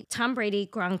to meet Tom Brady,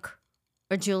 Gronk,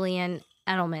 or Julian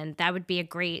Edelman. That would be a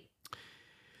great.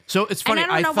 So it's funny.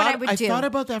 And I don't know what I would do. I thought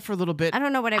about that for a little bit. I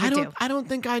don't know what I would do. I don't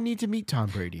think I need to meet Tom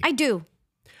Brady. I do.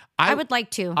 I would like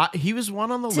to. He was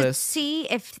one on the list. See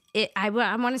if I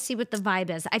want to see what the vibe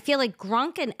is. I feel like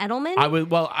Gronk and Edelman. I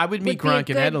would meet Gronk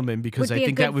and Edelman because I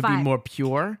think that would be more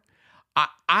pure.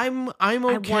 I'm okay. I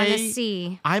want to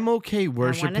see. I'm okay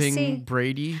worshiping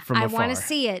Brady from afar. I want to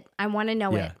see it. I want to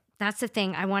know it. That's the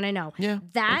thing. I want to know. Yeah.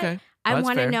 That okay. I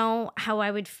want to know how I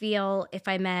would feel if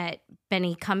I met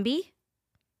Benny Cumby.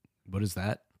 What is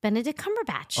that? Benedict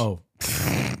Cumberbatch. Oh.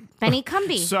 Benny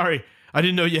Cumby. Sorry. I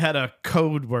didn't know you had a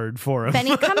code word for him.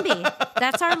 Benny Cumby.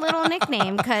 That's our little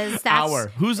nickname because that's our.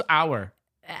 Who's our?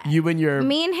 You and your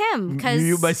me and him because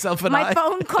you, myself, and my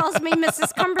phone calls me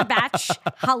Mrs. Cumberbatch.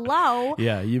 Hello.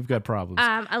 Yeah, you've got problems.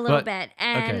 A little bit,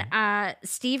 and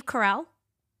Steve Carell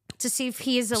to see if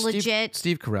he is legit.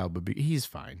 Steve Carell would be. He's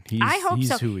fine. I hope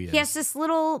so. Who he is. He has this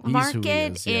little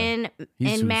market in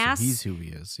Mass. He's who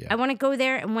he is. Yeah. I want to go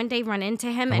there and one day run into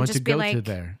him and just be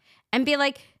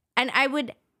like, and I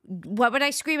would. What would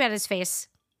I scream at his face?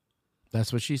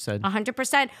 That's what she said.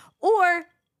 100%. Or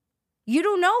you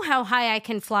don't know how high I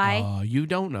can fly. Oh, you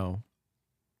don't know.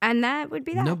 And that would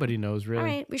be that. Nobody knows, really. All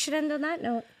right, we should end on that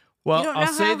note. Well,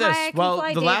 I'll say this. Well,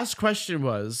 the last question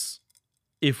was,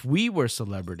 if we were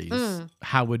celebrities,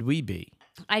 how would we be?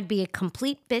 I'd be a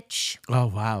complete bitch. Oh,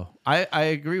 wow. I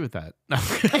agree with that.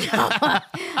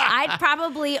 I'd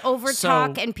probably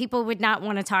overtalk and people would not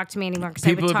want to talk to me anymore because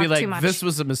I would talk too much. People would be like, this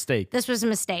was a mistake. This was a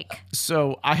mistake.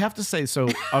 So I have to say,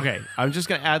 okay, I'm just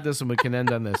going to add this and we can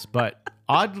end on this. But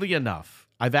oddly enough,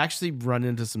 I've actually run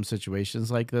into some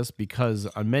situations like this because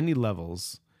on many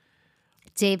levels.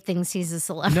 Dave thinks he's a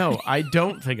celebrity. No, I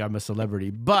don't think I'm a celebrity,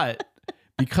 but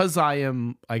because I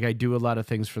am, like, I do a lot of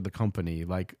things for the company.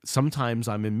 Like, sometimes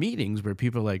I'm in meetings where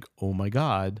people are like, oh my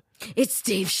God. It's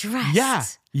Dave Schrest. Yeah.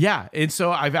 Yeah. And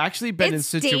so I've actually been in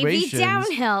situations. Davey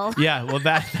Downhill. Yeah. Well,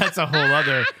 that's a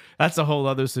whole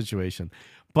other situation.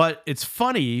 But it's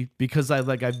funny because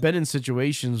I've been in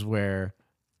situations where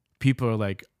people are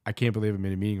like, I can't believe I'm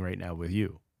in a meeting right now with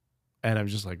you. And I'm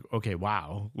just like, okay,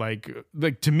 wow. Like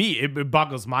to me, it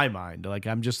boggles my mind. Like,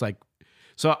 I'm just like,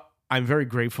 so I'm very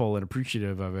grateful and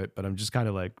appreciative of it, but I'm just kind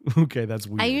of like, okay, that's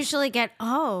weird. I usually get,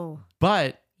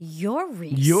 but you're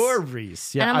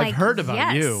Reese. Yeah, I've heard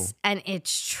about you. And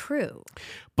it's true.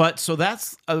 But so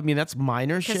that's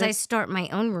minor shit. Because I start my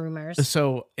own rumors.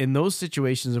 So in those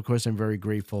situations, of course, I'm very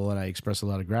grateful and I express a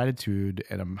lot of gratitude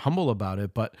and I'm humble about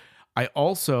it. But I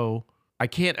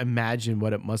can't imagine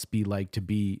what it must be like to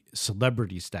be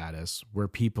celebrity status where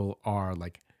people are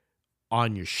like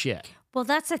on your shit. Well,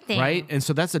 that's the thing. Right? And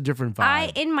so that's a different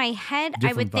vibe. In my head,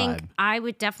 I would think I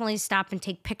would definitely stop and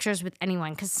take pictures with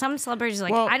anyone. Because some celebrities are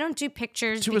like, I don't do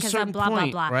pictures because I'm blah, blah,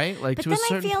 blah. Right? Like, but to a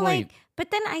certain point.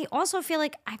 But then I also feel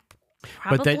like I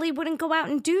probably wouldn't go out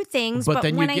and do things. But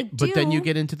then you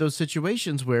get into those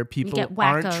situations where people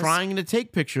aren't trying to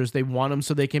take pictures. They want them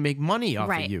so they can make money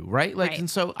off of you. Right? Like, and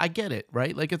so I get it.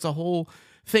 Right? Like, it's a whole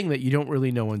thing that you don't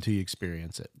really know until you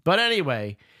experience it. But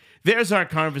anyway, there's our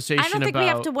conversation. I don't think we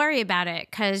have to worry about it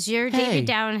because you're Davey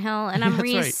Downhill and I'm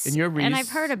Reese. Right. And you're Reese. And I've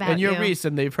heard about you. And you're Reese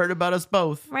and they've heard about us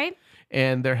both. Right.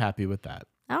 And they're happy with that.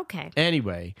 Okay.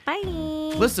 Anyway. Bye.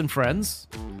 Listen, friends.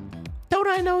 Don't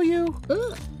I know you?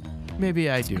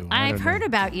 Maybe I do. I've heard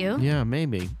about you. Yeah,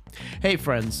 maybe. Hey,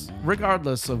 friends.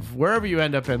 Regardless of wherever you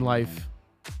end up in life,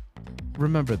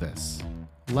 remember this.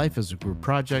 Life is a group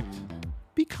project.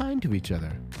 Be kind to each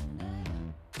other.